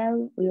is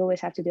unwell, we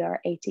always have to do our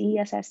ATE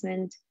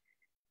assessment.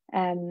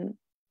 And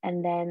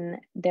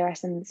then there are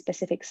some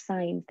specific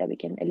signs that we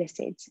can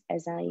elicit,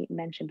 as I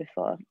mentioned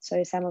before.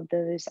 So some of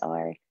those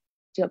are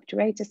the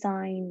obturator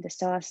sign, the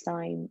star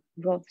sign,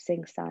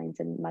 Rovsing signs,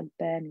 and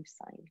McBurney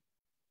sign.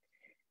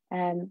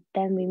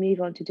 Then we move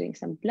on to doing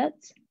some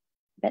bloods,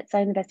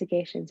 bedside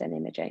investigations, and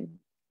imaging.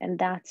 And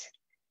that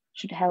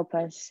should help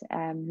us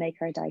make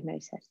our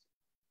diagnosis.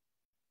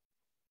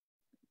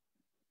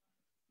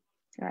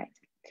 All right.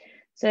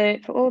 So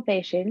for all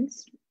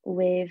patients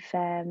with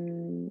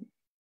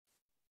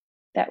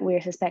that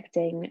we're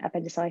suspecting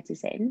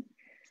appendicitis in,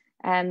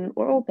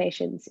 or all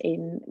patients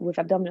with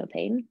abdominal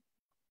pain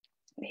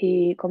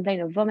who complain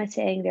of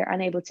vomiting, they're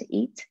unable to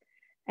eat,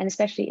 and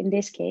especially in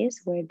this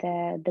case where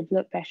the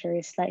blood pressure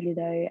is slightly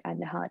low and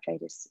the heart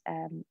rate is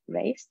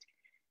raised,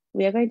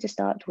 we are going to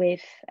start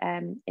with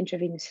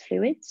intravenous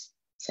fluids.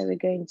 So we're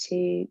going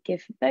to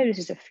give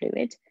boluses of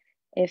fluid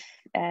if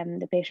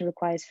the patient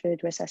requires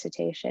fluid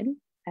resuscitation,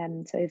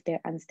 so if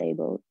they're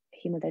unstable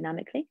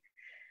hemodynamically.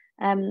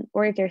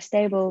 Or if they're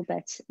stable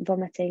but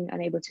vomiting,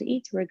 unable to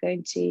eat, we're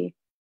going to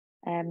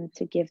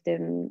give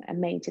them a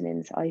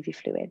maintenance IV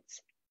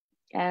fluids.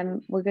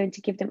 We're going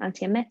to give them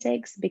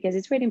antiemetics because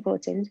it's really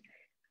important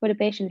for the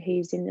patient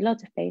who's in a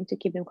lot of pain to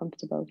keep them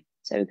comfortable.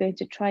 So we're going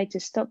to try to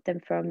stop them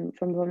from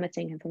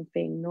vomiting and from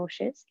being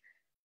nauseous.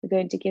 We're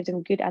going to give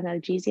them good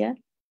analgesia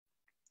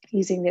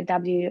using the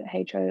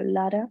WHO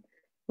ladder,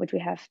 which we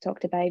have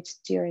talked about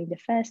during the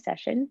first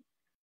session.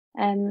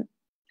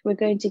 We're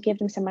going to give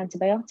them some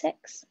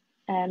antibiotics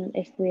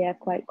if we are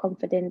quite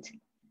confident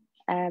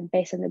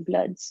based on the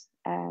bloods,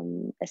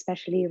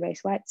 especially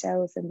raised white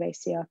cells and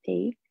raised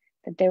CRP,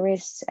 that there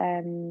is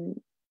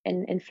an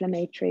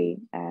inflammatory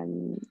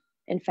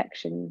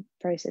infection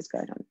process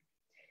going on.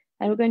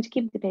 And we're going to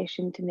keep the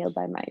patient nil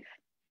by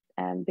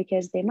mouth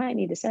because they might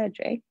need a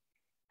surgery.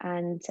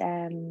 And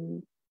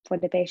for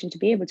the patient to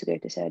be able to go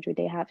to surgery,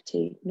 they have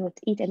to not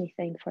eat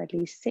anything for at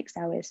least 6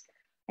 hours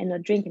and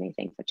not drink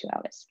anything for 2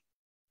 hours.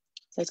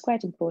 So it's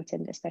quite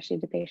important, especially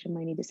if the patient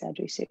might need a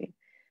surgery soon.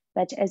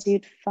 But as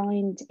you'd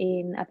find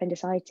in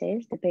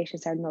appendicitis, the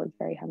patients are not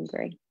very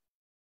hungry.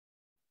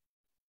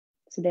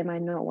 So they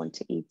might not want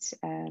to eat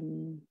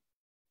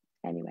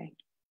anyway.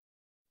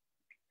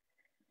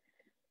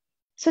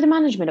 So the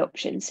management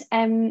options.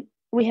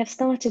 We have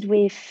started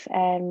with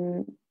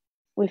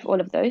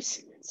all of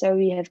those. So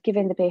we have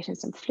given the patient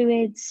some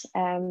fluids.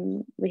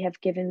 We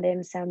have given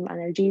them some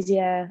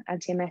analgesia,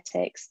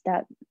 antiemetics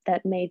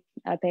that made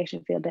our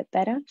patient feel a bit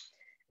better.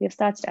 We have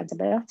started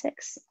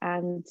antibiotics,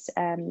 and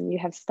you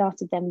have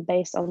started them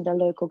based on the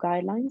local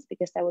guidelines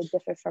because that will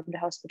differ from the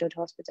hospital to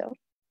hospital.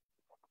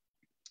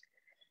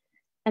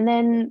 And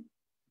then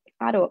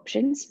other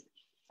options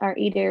are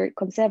either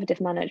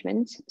conservative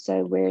management,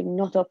 so we're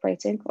not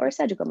operating, or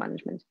surgical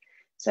management.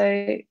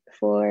 So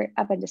for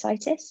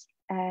appendicitis,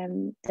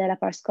 the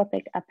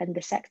laparoscopic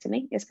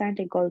appendicectomy is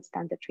currently gold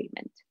standard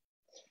treatment.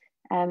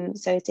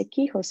 So it's a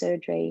keyhole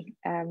surgery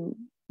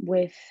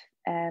with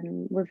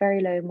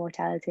very low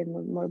mortality and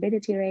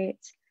morbidity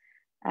rates.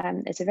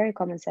 It's a very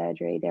common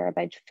surgery. There are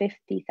about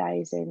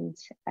 50,000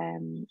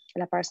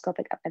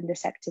 laparoscopic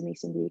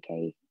appendicectomies in the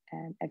UK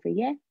every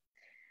year.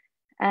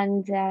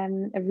 And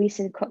a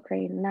recent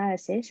Cochrane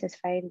analysis has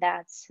found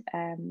that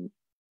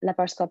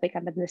laparoscopic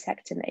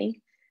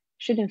appendicectomy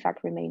should in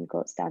fact remain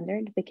gold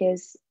standard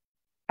because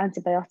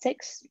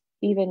antibiotics,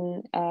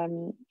 even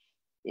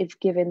if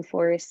given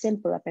for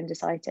simple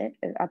appendicitis,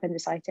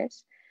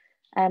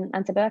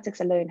 antibiotics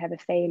alone have a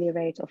failure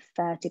rate of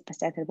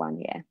 30% in 1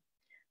 year.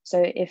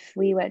 So if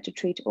we were to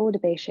treat all the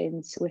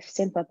patients with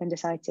simple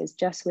appendicitis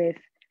just with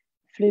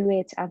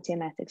fluids,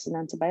 antiemetics, and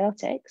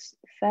antibiotics,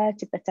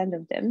 30%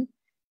 of them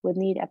would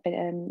need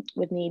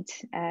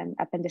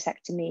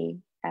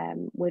appendicectomy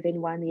within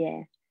 1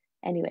 year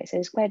anyway. So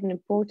it's quite an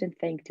important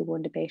thing to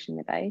warn the patient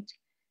about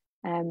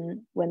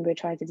when we're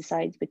trying to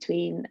decide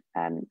between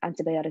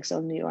antibiotics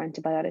only or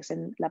antibiotics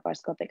and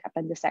laparoscopic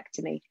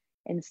appendicectomy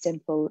in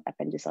simple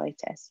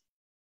appendicitis.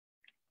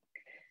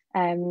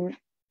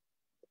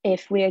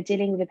 If we are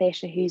dealing with a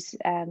patient who's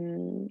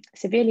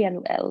severely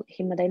unwell,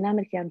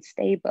 hemodynamically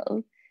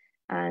unstable,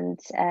 and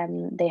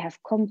they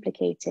have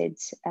complicated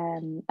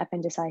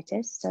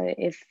appendicitis, so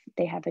if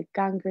they have a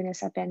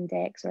gangrenous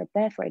appendix or a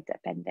perforated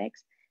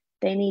appendix,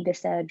 they need the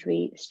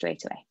surgery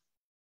straight away.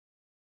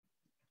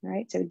 All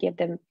right, so we give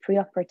them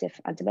preoperative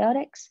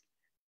antibiotics,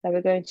 but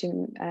we're going to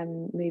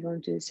move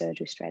on to the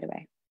surgery straight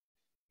away.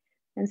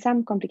 And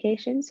some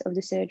complications of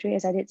the surgery,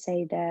 as I did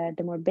say,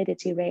 the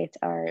morbidity rates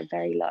are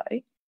very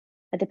low,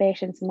 but the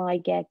patients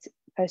might get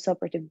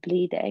postoperative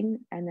bleeding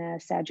and a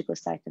surgical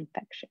site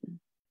infection.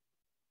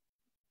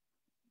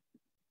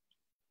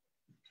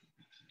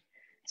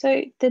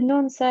 So the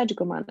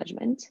non-surgical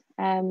management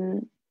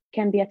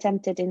can be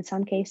attempted in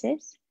some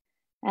cases.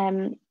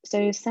 So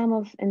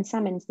in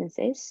some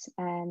instances,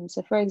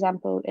 so for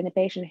example, in a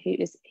patient who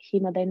is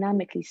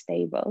hemodynamically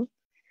stable,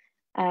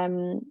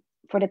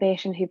 for the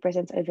patient who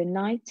presents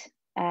overnight,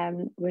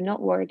 we're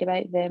not worried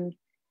about them.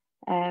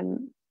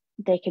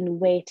 They can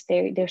wait,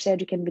 their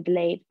surgery can be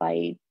delayed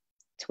by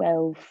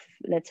 12,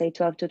 let's say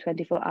 12 to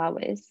 24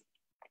 hours.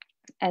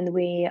 And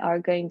we are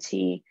going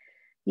to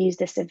use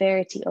the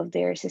severity of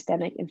their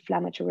systemic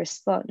inflammatory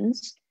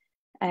response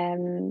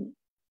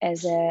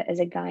as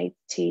a guide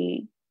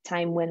to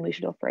time when we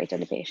should operate on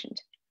the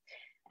patient.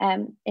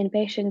 In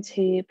patients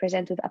who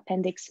present with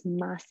appendix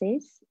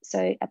masses,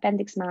 so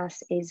appendix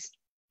mass is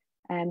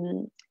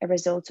a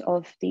result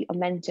of the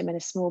omentum in a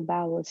small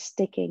bowel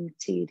sticking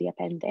to the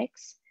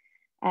appendix.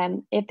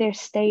 If they're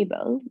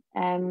stable,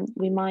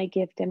 we might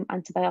give them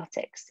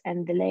antibiotics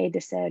and delay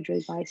the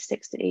surgery by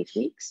 6 to 8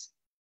 weeks.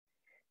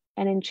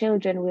 And in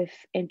children with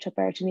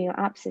intraperitoneal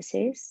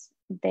abscesses,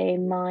 they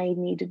might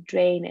need a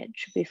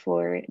drainage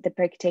before the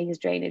percutaneous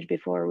drainage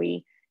before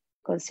we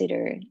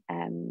consider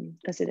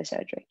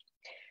surgery.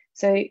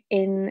 So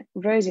in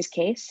Rose's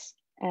case,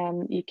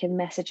 you can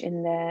message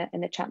in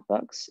the chat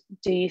box,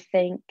 do you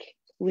think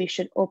we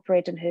should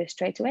operate on her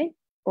straight away,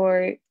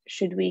 or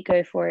should we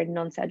go for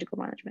non-surgical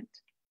management?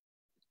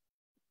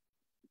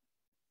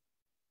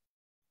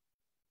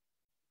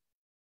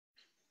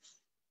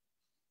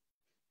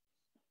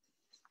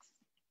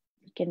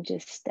 You can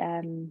just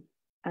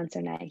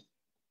answer nay.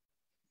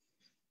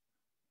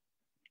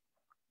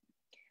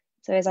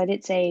 So as I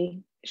did say,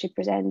 she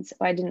presents,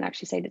 or I didn't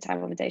actually say the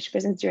time of the day, she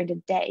presents during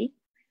the day,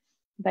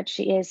 but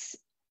she is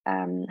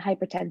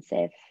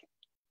hypertensive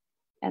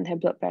and her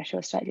blood pressure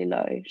is slightly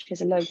low. She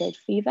has a low-grade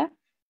fever.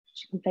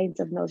 She complains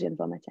of nausea and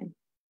vomiting.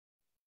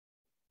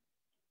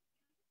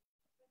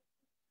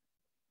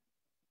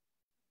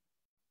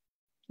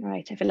 All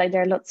right, I feel like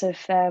there are lots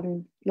of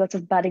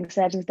budding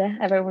surgeons there.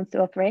 Everyone wants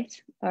to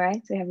operate. All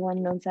right, so we have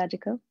one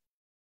non-surgical.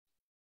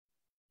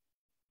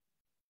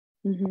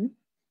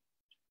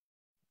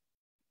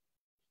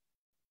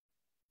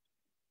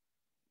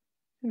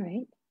 All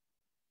right.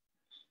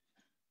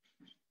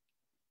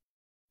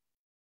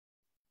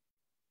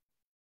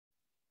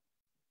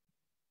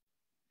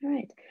 All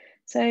right.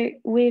 So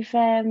we've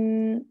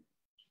the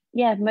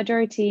vast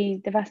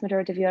majority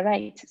of you are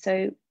right.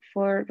 So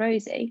for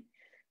Rosie,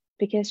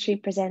 because she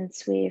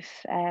presents with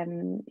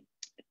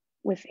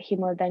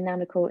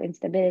hemodynamical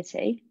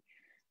instability,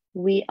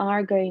 we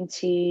are going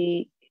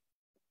to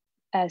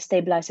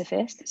stabilize her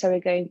first. So we're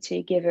going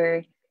to give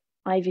her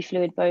IV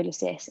fluid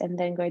boluses and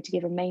then going to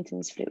give her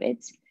maintenance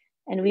fluids.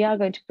 And we are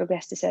going to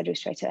progress to surgery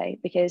straight away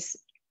because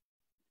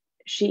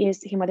she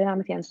is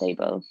hemodynamically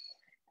unstable.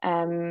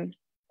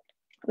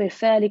 We're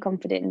fairly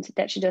confident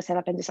that she does have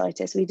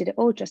appendicitis. We did an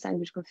ultrasound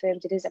which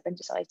confirmed it is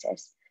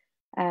appendicitis.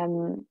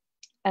 And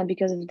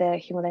because of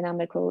the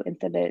hemodynamical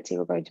instability,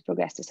 we're going to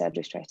progress to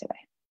surgery straight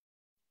away.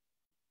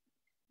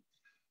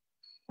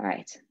 All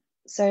right,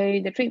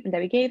 so the treatment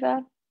that we gave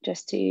her,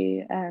 just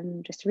to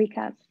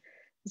recap,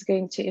 is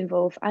going to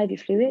involve IV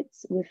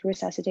fluids with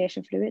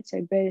resuscitation fluid, so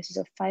boluses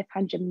of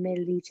 500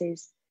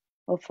 milliliters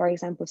of, for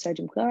example,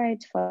 sodium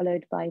chloride,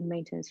 followed by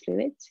maintenance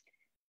fluids.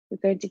 We're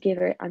going to give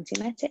her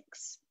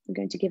antiemetics. We're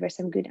going to give her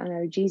some good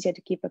analgesia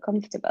to keep her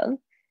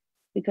comfortable.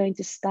 We're going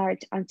to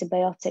start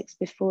antibiotics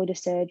before the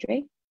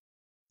surgery,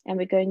 and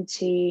we're going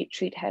to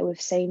treat her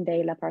with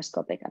same-day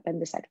laparoscopic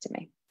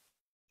appendicectomy.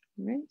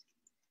 All right,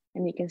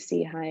 and you can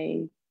see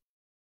how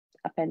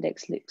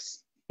appendix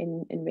looks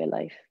in real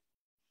life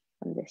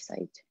on this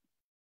side.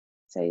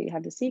 So you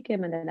have the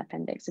cecum and then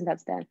appendix, and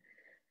that's the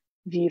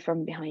view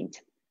from behind.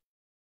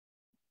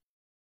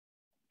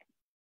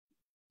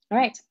 All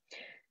right,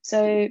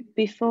 so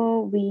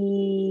before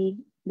we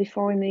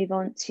move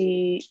on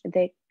to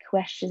the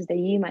questions that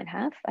you might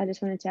have, I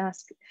just wanted to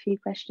ask a few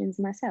questions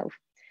myself.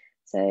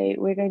 So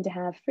we're going to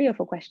have 3 or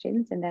 4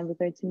 questions, and then we're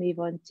going to move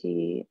on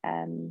to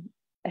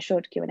a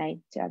short Q&A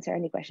to answer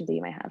any questions that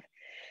you might have.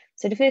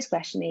 So the first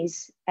question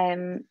is,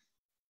 in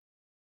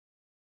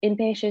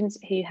patients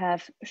who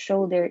have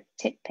shoulder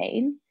tip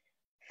pain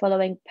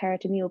following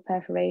peritoneal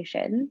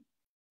perforation,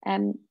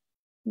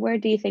 where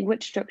do you think,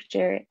 which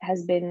structure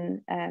has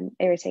been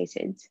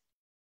irritated?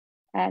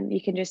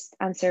 You can just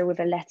answer with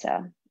a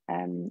letter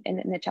in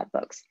the chat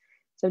box.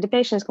 So if the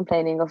patient is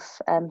complaining of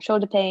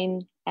shoulder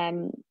pain,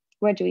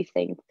 where do we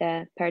think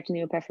the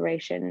peritoneal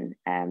perforation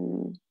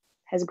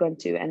has gone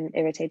to and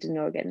irritated an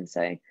organ?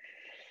 So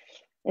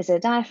is it a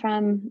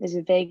diaphragm, is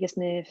it vagus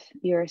nerve,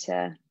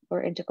 ureter,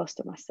 or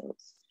intercostal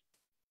muscles?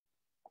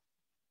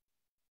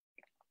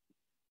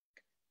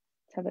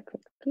 Let's have a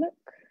quick look.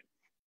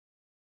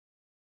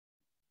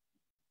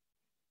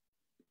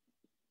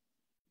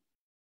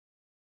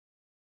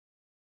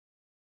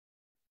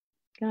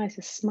 Guys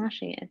are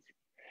smashing it.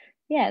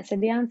 Yeah, so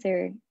the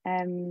answer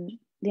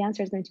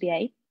is going to be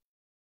A,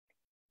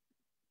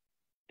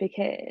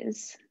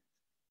 because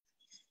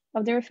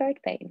of the referred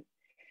pain.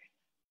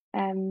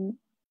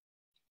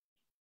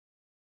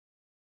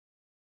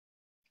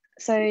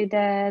 So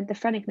the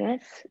phrenic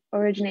nerve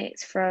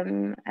originates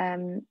from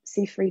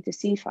C3 to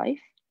C5,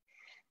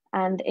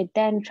 and it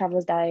then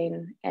travels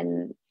down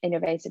and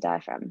innervates the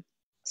diaphragm.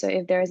 So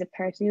if there is a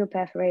peritoneal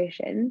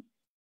perforation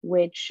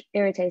which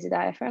irritates the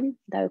diaphragm,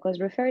 that will cause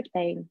referred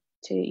pain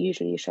to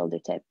usually shoulder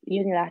tip,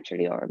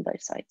 unilaterally or on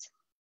both sides.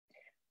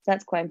 So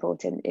that's quite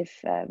important. If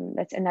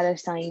that's another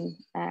sign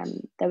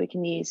that we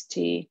can use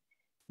to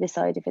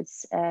decide if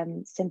it's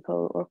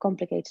simple or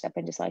complicated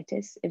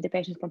appendicitis. If the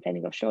patient is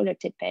complaining of shoulder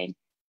tip pain,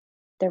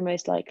 there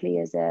most likely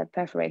is a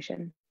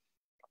perforation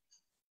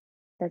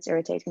that's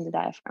irritating the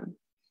diaphragm.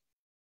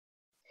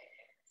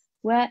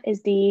 Where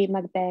is the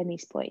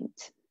McBurney's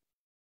point?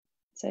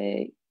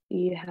 So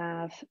you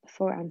have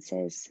 4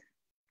 answers.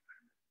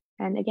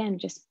 And again,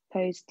 just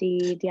post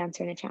the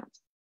answer in the chat.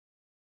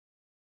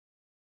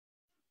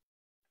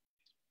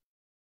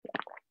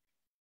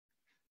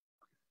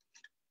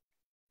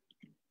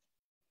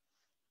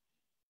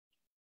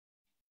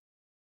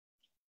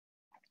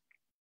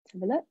 Let's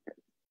have a look.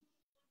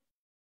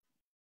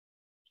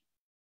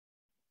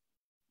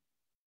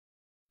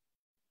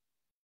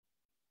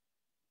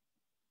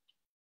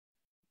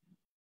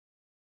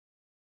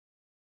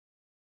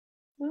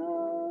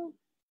 Oh,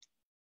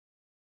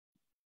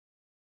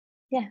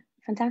 yeah,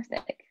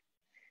 fantastic.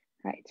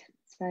 Right,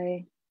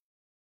 so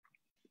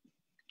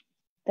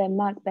the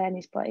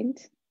McBurney's point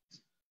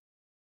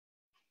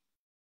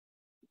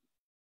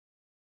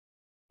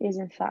is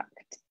in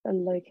fact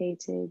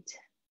located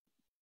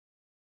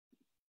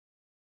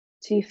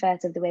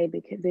 2/3 of the way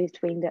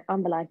between the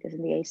umbilicus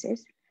and the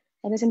aces.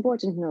 And it's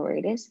important to know where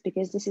it is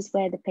because this is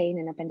where the pain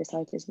and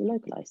appendicitis were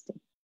localized to.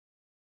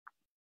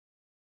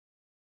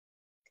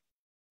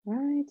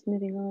 Right,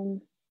 moving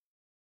on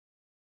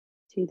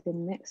to the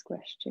next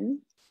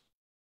question.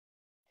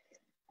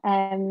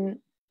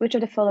 Which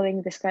of the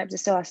following describes a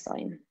psoas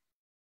sign?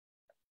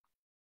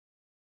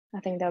 I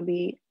think that'll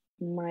be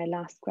my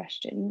last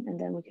question, and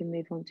then we can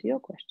move on to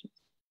your questions.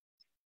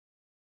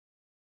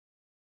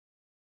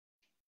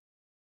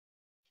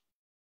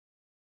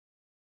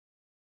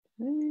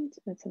 Right,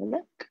 let's have a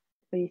look.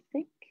 What do you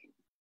think?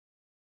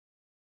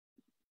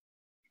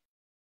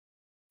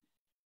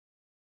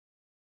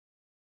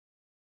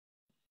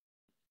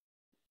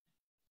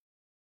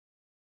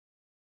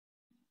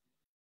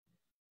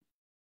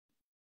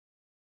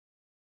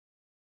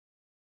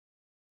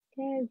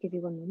 Okay, I'll give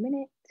you 1 more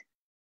minute.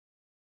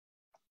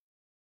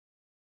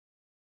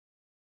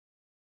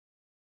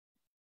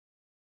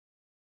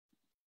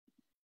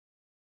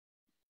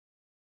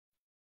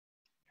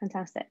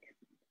 Fantastic.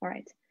 All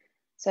right.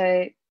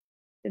 So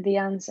the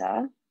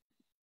answer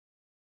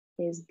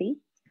is B,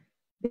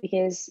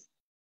 because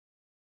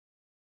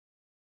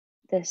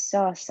the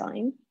psoas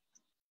sign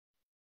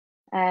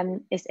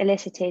is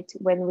elicited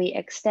when we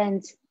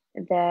extend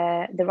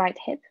the right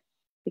hip,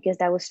 because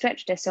that will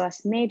stretch the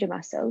psoas major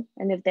muscle.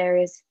 And if there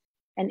is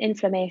an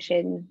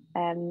inflammation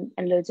and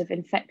loads of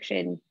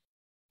infection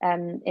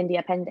in the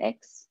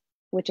appendix,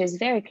 which is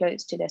very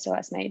close to the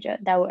psoas major,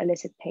 that will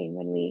elicit pain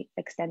when we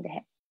extend the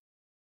hip.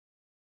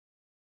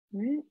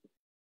 Right.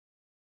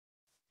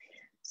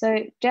 So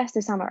just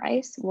to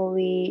summarize what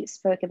we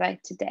spoke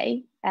about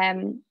today,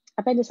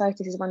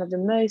 appendicitis is one of the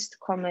most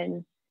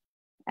common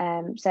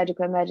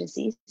surgical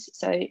emergencies.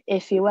 So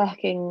if you're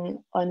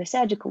working on a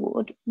surgical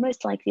ward,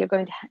 most likely you're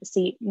going to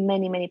see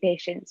many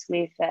patients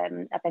with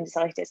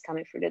appendicitis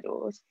coming through the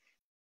doors.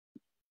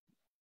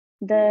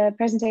 The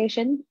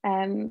presentation,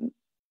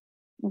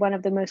 one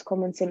of the most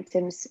common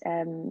symptoms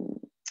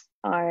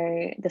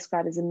are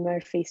described as a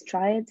Murphy's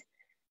triad.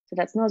 So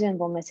that's nausea and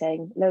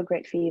vomiting,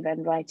 low-grade fever,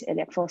 and right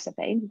iliac fossa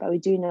pain. But we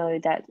do know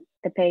that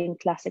the pain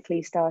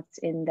classically starts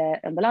in the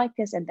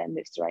umbilicus and then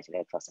moves to right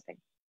iliac fossa pain.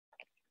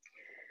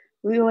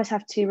 We always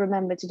have to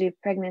remember to do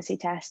pregnancy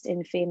tests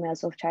in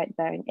females of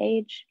childbearing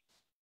age.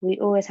 We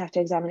always have to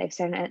examine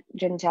external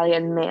genitalia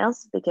in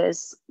males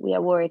because we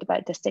are worried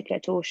about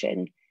testicular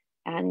torsion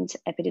and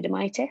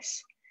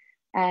epididymitis.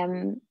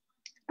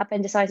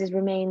 Appendicitis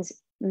remains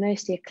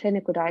mostly a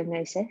clinical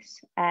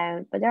diagnosis,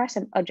 but there are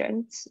some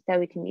adjuncts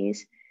that we can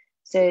use.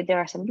 So there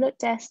are some blood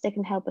tests that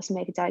can help us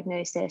make a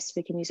diagnosis.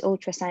 We can use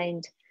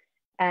ultrasound,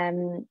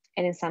 and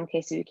in some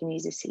cases we can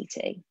use a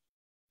CT.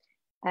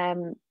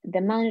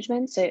 The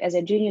management, so as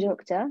a junior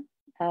doctor,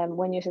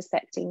 when you're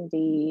suspecting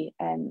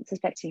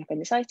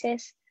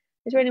appendicitis,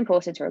 it's really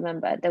important to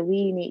remember that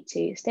we need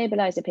to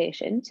stabilize the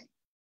patient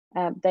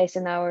based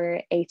on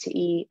our A to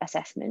E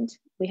assessment.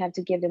 We have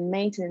to give them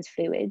maintenance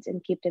fluids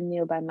and keep them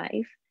nil by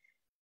mouth.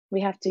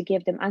 We have to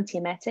give them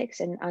antiemetics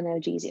and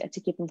analgesia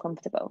to keep them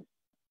comfortable.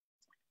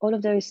 All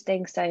of those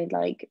things sound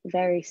like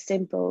very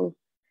simple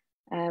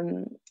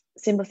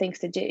things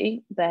to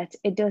do, but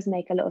it does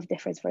make a lot of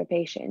difference for a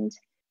patient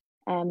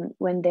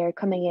when they're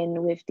coming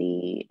in with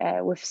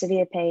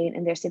severe pain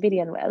and they're severely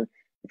unwell.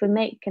 If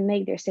we can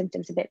make their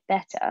symptoms a bit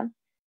better,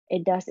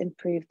 it does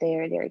improve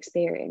their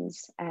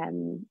experience,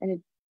 and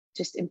it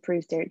just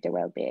improves their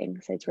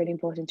well-being. So it's really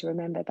important to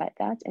remember about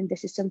that. And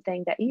this is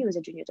something that you as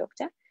a junior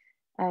doctor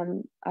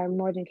are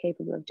more than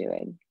capable of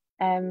doing.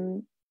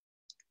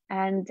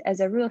 And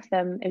as a rule of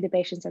thumb, if the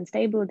patient's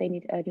unstable, they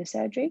need urgent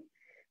surgery.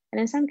 And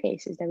in some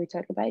cases that we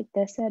talk about,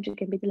 the surgery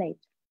can be delayed.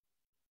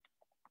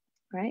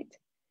 right?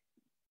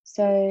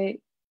 So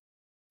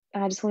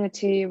I just wanted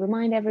to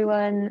remind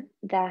everyone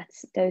that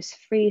those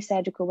free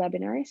surgical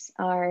webinars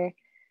are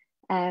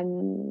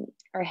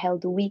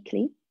held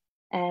weekly.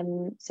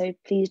 So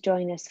please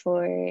join us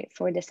for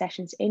the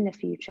sessions in the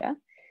future.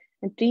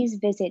 And please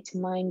visit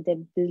Mind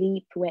the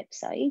Bleep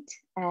website.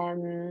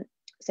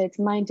 So it's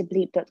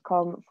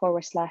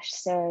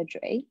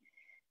mindthebleep.com/surgery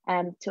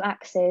to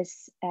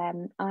access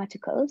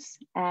articles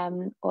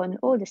on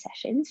all the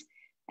sessions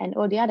and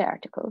all the other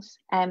articles.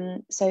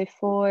 So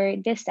for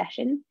this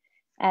session,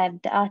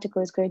 the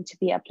article is going to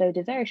be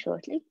uploaded very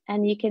shortly,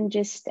 and you can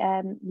just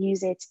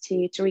use it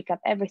to recap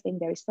everything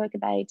that we spoke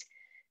about.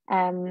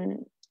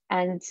 And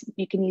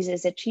you can use it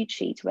as a cheat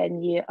sheet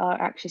when you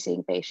are actually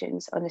seeing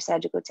patients on a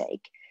surgical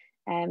take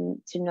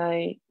to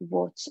know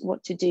what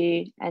to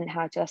do and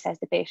how to assess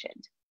the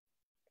patient.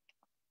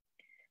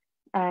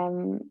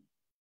 And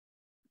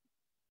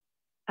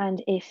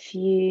if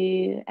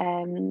you'd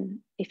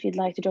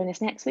like to join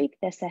us next week,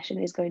 this session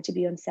is going to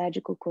be on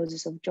surgical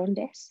causes of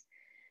jaundice.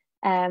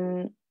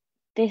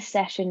 This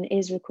session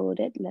is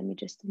recorded. Let me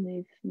just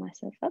move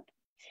myself up.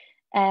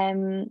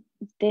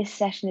 This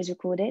session is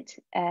recorded,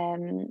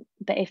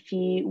 but if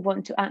you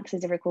want to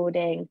access the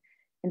recording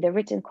and the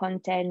written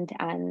content,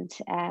 and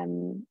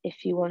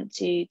if you want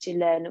to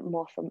learn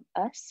more from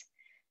us,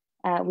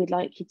 we'd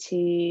like you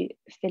to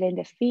fill in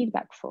the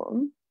feedback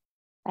form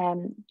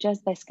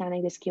just by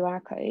scanning this QR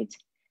code,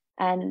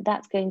 and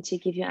that's going to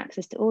give you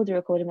access to all the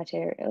recorded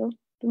material.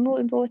 But more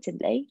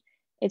importantly,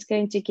 it's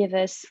going to give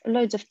us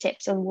loads of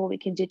tips on what we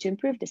can do to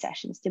improve the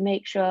sessions, to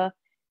make sure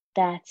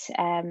that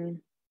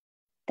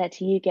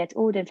that you get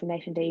all the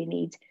information that you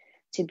need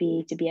to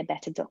be a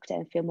better doctor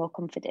and feel more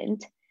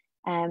confident.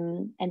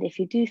 And if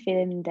you do fill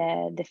in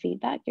the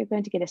feedback, you're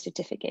going to get a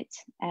certificate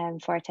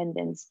for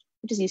attendance,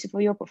 which is useful for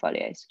your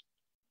portfolios.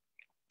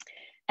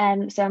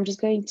 So I'm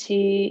just going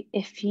to,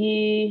 if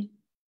you,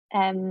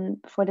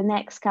 for the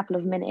next couple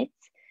of minutes,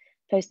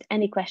 post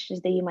any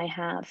questions that you might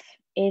have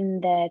in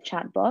the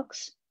chat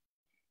box.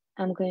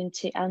 I'm going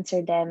to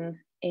answer them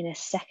in a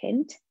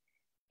second.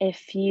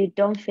 If you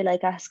don't feel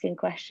like asking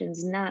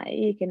questions now,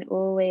 you can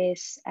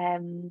always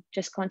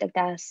just contact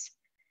us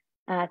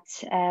at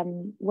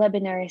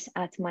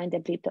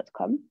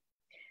webinars@mindthebleep.com.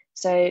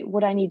 So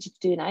what I need you to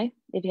do now,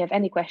 if you have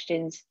any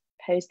questions,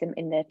 post them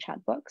in the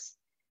chat box.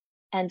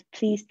 And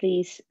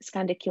please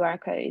scan the QR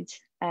code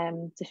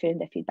to fill in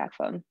the feedback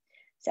form.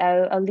 So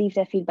I'll leave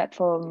the feedback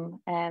form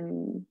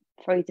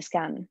for you to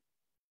scan,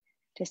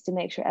 just to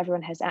make sure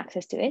everyone has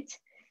access to it.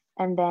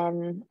 And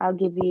then I'll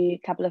give you a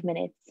couple of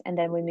minutes, and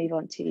then we move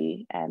on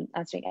to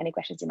answering any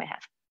questions you might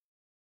have.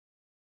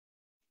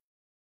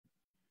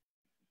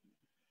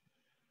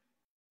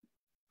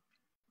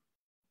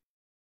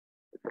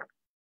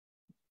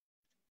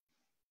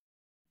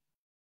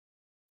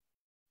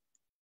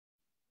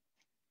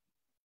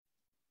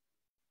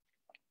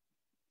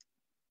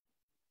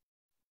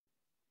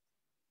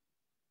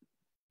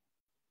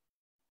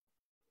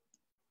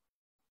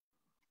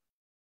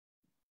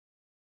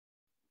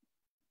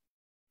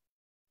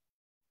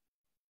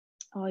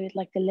 Oh, you'd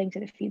like the link to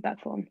the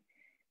feedback form?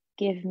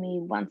 Give me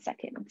 1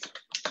 second.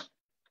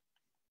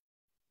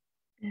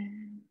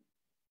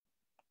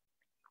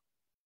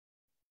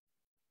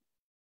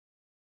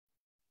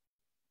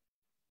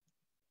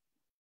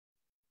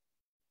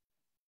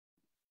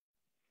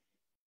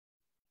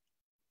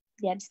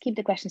 Yeah, just keep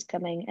the questions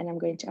coming, and I'm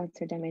going to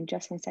answer them in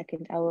just 1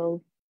 second. I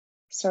will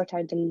sort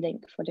out the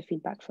link for the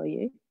feedback for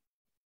you.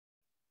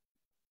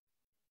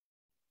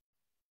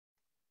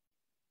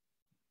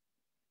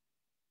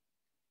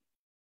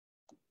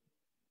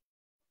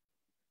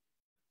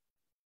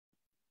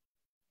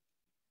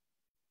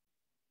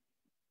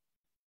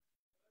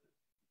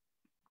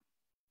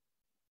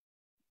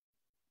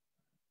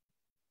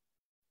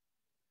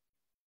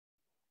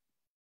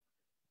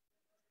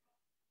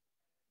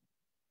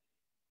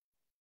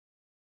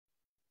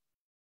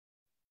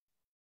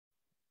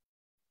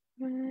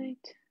 Right,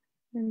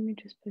 let me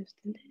just post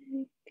the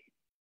link.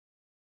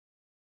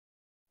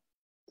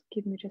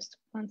 Give me just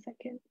 1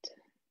 second.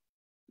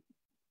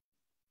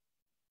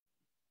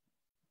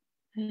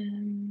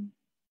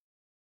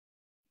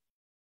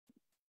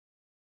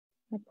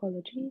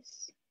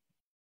 Apologies.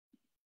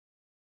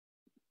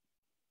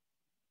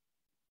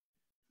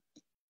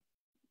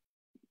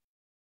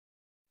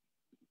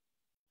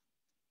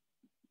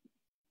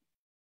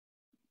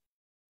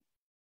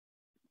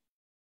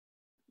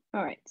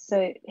 All right,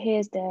 so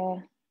here's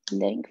the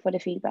link for the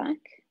feedback.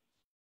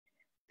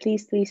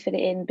 Please fill it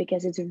in,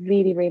 because it's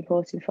really, really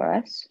important for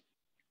us.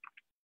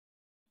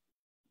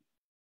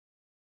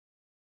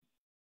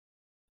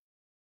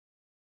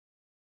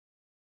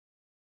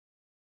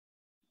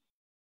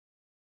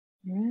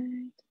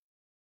 Right.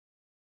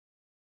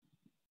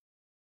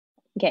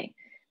 Okay,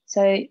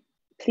 so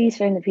please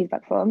fill in the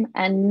feedback form.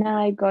 And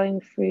now going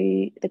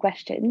through the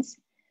questions.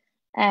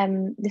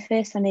 The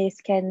first one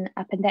is, can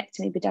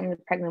appendectomy be done with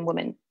a pregnant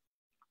woman?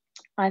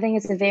 I think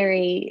it's a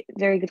very,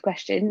 very good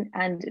question,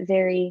 and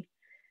very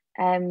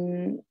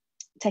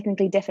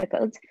technically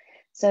difficult.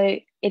 So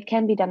it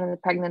can be done on a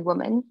pregnant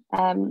woman,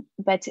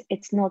 but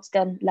it's not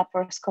done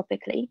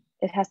laparoscopically.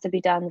 It has to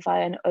be done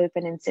via an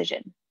open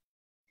incision.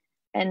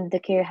 And the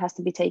care has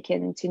to be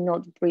taken to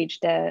not breach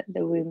the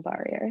womb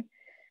barrier.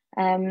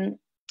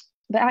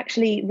 But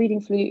actually,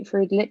 reading through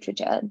the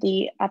literature,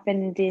 the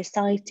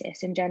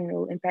appendicitis in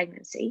general in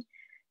pregnancy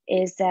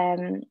is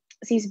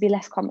seems to be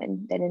less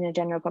common than in the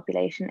general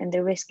population, and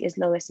the risk is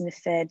lowest in the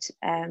third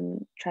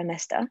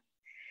trimester.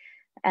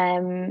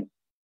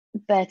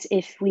 But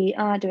if we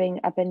are doing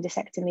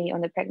appendicectomy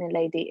on a pregnant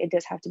lady, it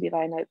does have to be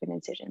via an open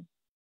incision.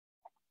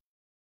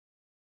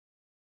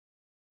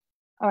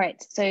 All right,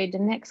 so the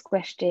next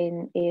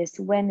question is,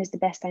 when is the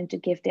best time to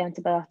give the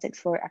antibiotics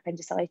for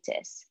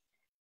appendicitis?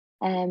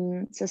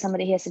 So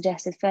somebody here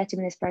suggested 30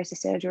 minutes prior to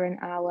surgery, an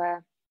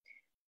hour,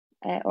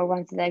 or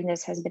once the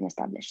diagnosis has been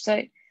established.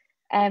 So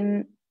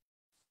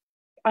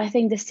I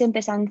think the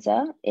simplest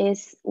answer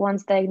is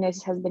once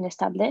diagnosis has been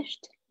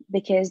established,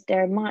 because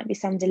there might be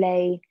some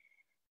delay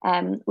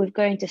with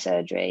going to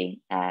surgery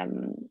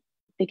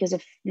because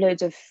of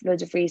loads of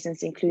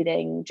reasons,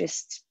 including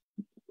just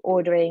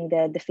ordering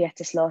the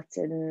theatre slot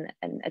and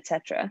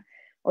etc.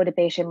 Or the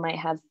patient might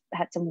have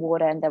had some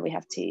water and then we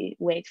have to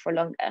wait for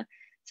longer.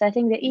 So I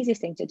think the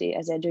easiest thing to do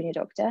as a junior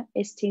doctor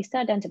is to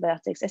start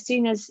antibiotics as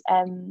soon as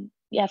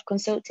you have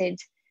consulted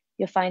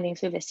your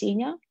findings with a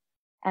senior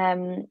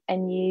and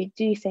you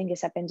do think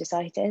it's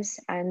appendicitis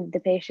and the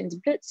patient's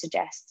blood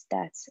suggests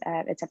that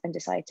it's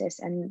appendicitis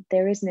and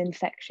there is an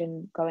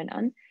infection going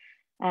on.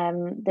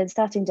 Then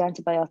starting the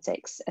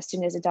antibiotics as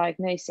soon as a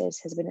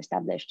diagnosis has been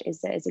established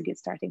is a good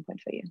starting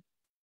point for you.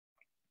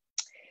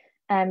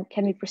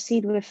 Can we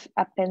proceed with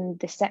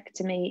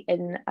appendicectomy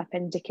in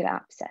appendicular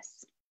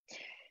abscess?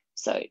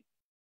 So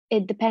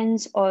it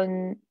depends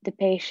on the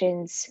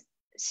patient's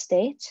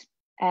state.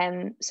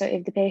 So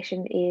if the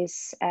patient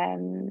is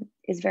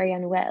very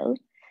unwell,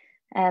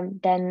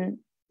 then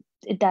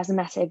it doesn't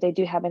matter if they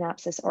do have an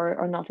abscess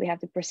or not, we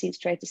have to proceed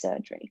straight to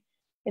surgery.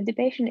 If the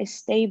patient is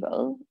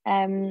stable,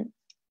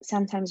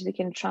 sometimes we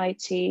can try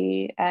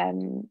to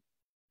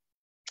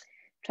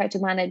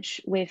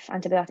manage with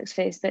antibiotics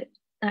first, but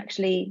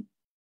actually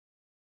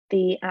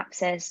the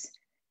abscess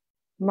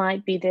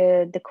might be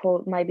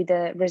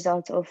the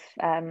result of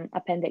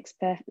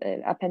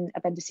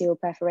appendiceal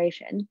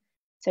perforation.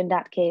 So in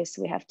that case,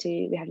 we have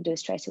to do it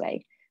straight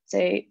away. So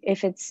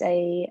if it's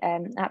a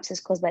abscess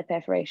caused by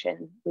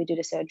perforation, we do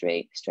the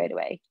surgery straight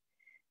away.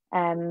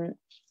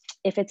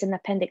 If it's an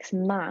appendix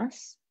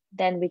mass,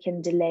 then we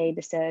can delay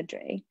the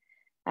surgery.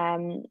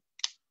 And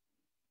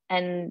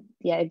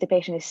yeah, if the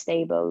patient is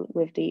stable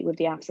with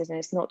the abscess and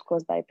it's not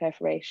caused by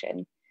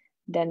perforation,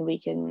 then we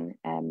can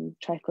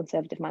try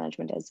conservative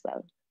management as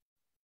well.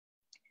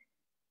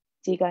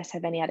 Do you guys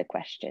have any other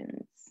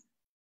questions?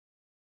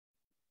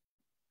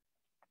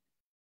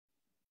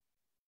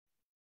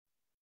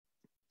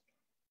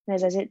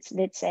 As I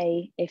did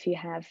say, if you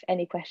have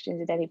any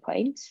questions at any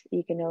point,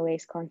 you can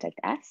always contact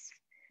us.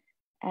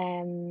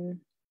 Should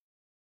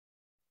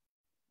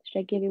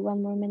I give you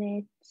one more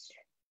minute?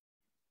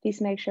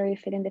 Please make sure you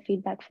fill in the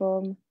feedback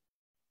form.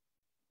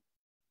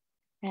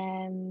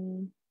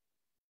 And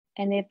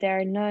if there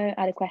are no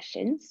other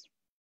questions,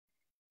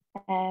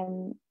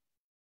 all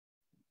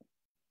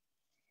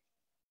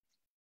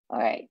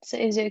right, so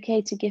is it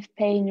okay to give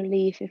pain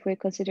relief if we're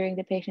considering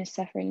the patient is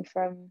suffering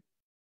from,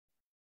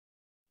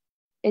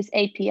 is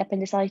AP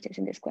appendicitis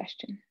in this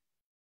question?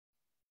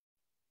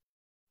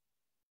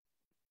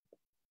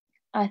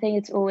 I think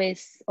it's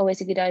always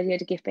a good idea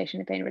to give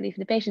patient a pain relief. If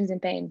the patient's in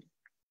pain,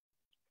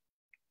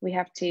 we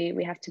have to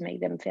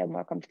make them feel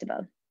more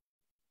comfortable.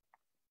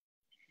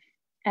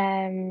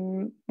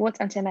 What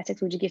antiemetics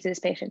would you give to this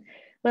patient?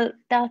 Well,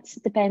 that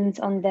depends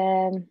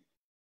on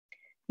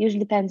usually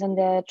depends on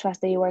the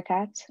trust that you work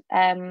at.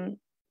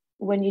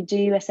 When you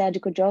do a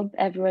surgical job,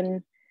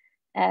 everyone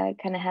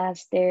kind of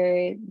has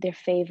their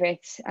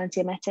favorite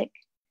antiemetic.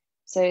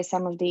 So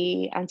some of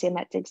the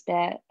antiemetics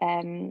that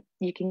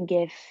you can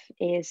give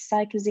is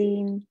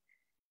cyclizine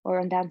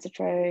or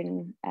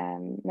ondansetron,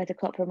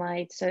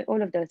 metoclopramide. So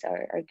all of those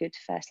are good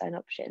first-line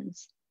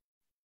options.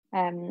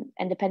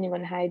 And depending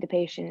on how the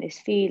patient is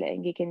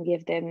feeling, you can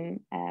give them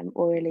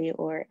orally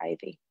or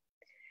IV.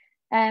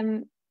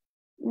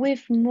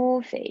 With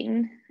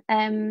morphine,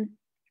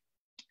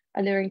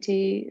 alluring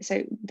to,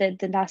 so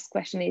the last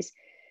question is,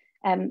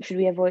 should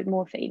we avoid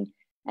morphine?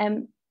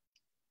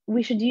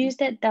 We should use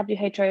the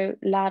WHO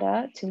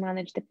ladder to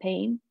manage the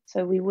pain.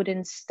 So we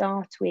wouldn't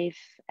start with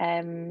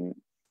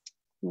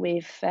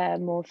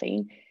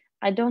morphine.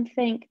 I don't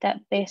think that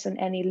based on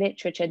any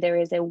literature, there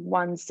is a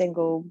one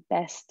single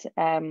best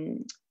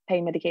pain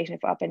medication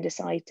for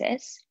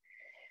appendicitis.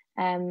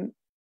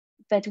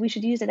 But we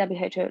should use the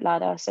WHO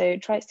ladder. So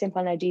try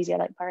simple analgesia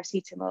like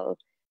paracetamol,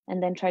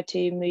 and then try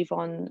to move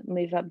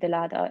up the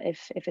ladder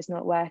if it's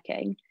not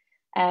working.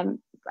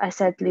 I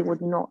certainly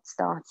would not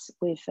start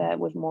with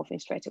morphine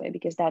straight away,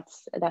 because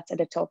that's at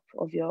the top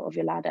of your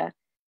ladder,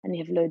 and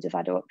you have loads of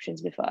other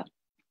options before.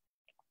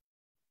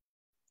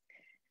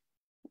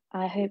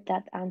 I hope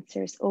that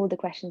answers all the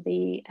questions that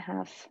you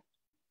have.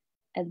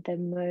 at the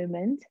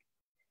moment.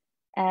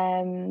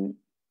 The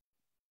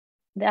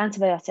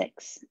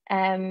antibiotics.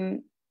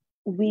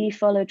 We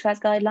follow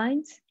trust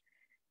guidelines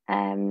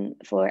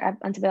for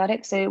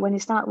antibiotics. So when you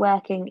start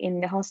working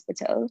in the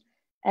hospital,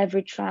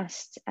 every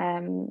trust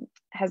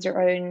has their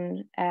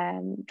own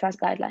trust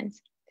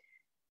guidelines.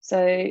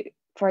 So,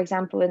 for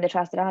example, in the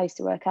trust that I used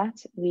to work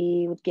at,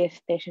 we would give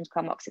patients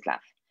Carmoxiclav,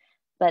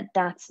 but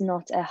that's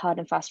not a hard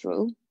and fast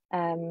rule,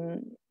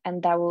 and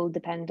that will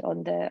depend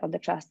on the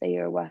trust that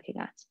you're working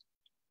at.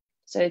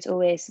 So it's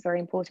always very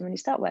important when you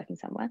start working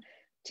somewhere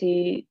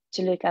to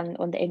look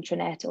on the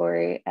intranet,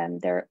 or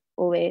there are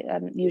always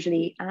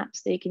usually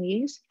apps that you can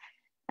use,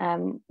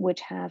 which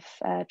have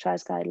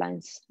trust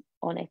guidelines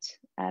on it,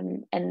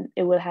 and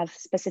it will have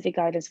specific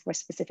guidance for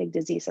specific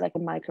disease, so like a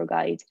micro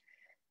guide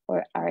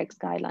or RX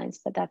guidelines,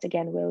 but that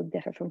again will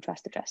differ from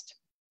trust to trust.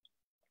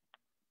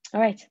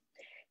 All right,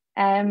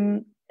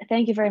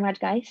 thank you very much,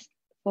 guys,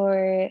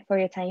 for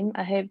your time.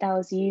 I hope that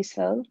was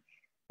useful,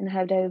 and I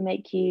hope that will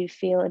make you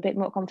feel a bit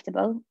more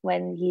comfortable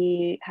when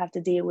you have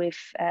to deal with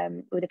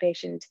a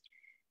patient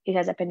who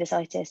has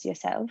appendicitis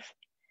yourself.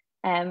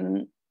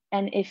 And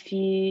if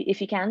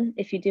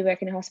you do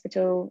work in a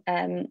hospital,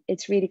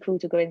 it's really cool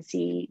to go and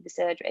see the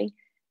surgery,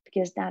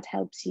 because that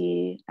helps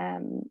you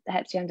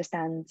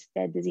understand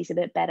the disease a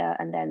bit better,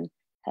 and then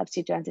helps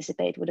you to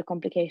anticipate what a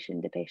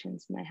complication the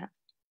patients might have.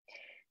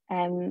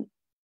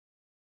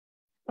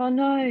 Oh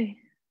no,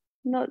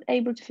 not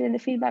able to fill in the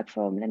feedback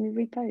form. Let me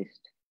repost.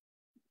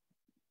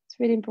 It's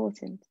really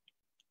important.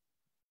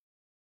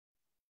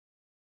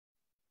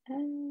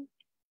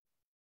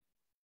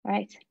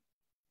 Right.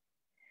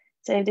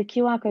 So if the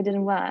QR code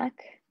didn't work,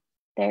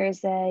 there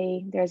is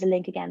a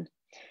link again.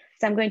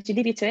 So I'm going to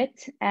leave you to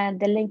it, and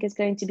the link is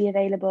going to be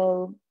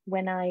available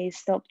when I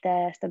stop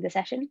the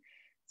session.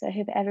 So I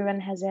hope everyone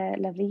has a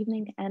lovely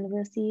evening, and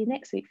we'll see you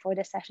next week for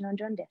the session on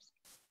jaundice.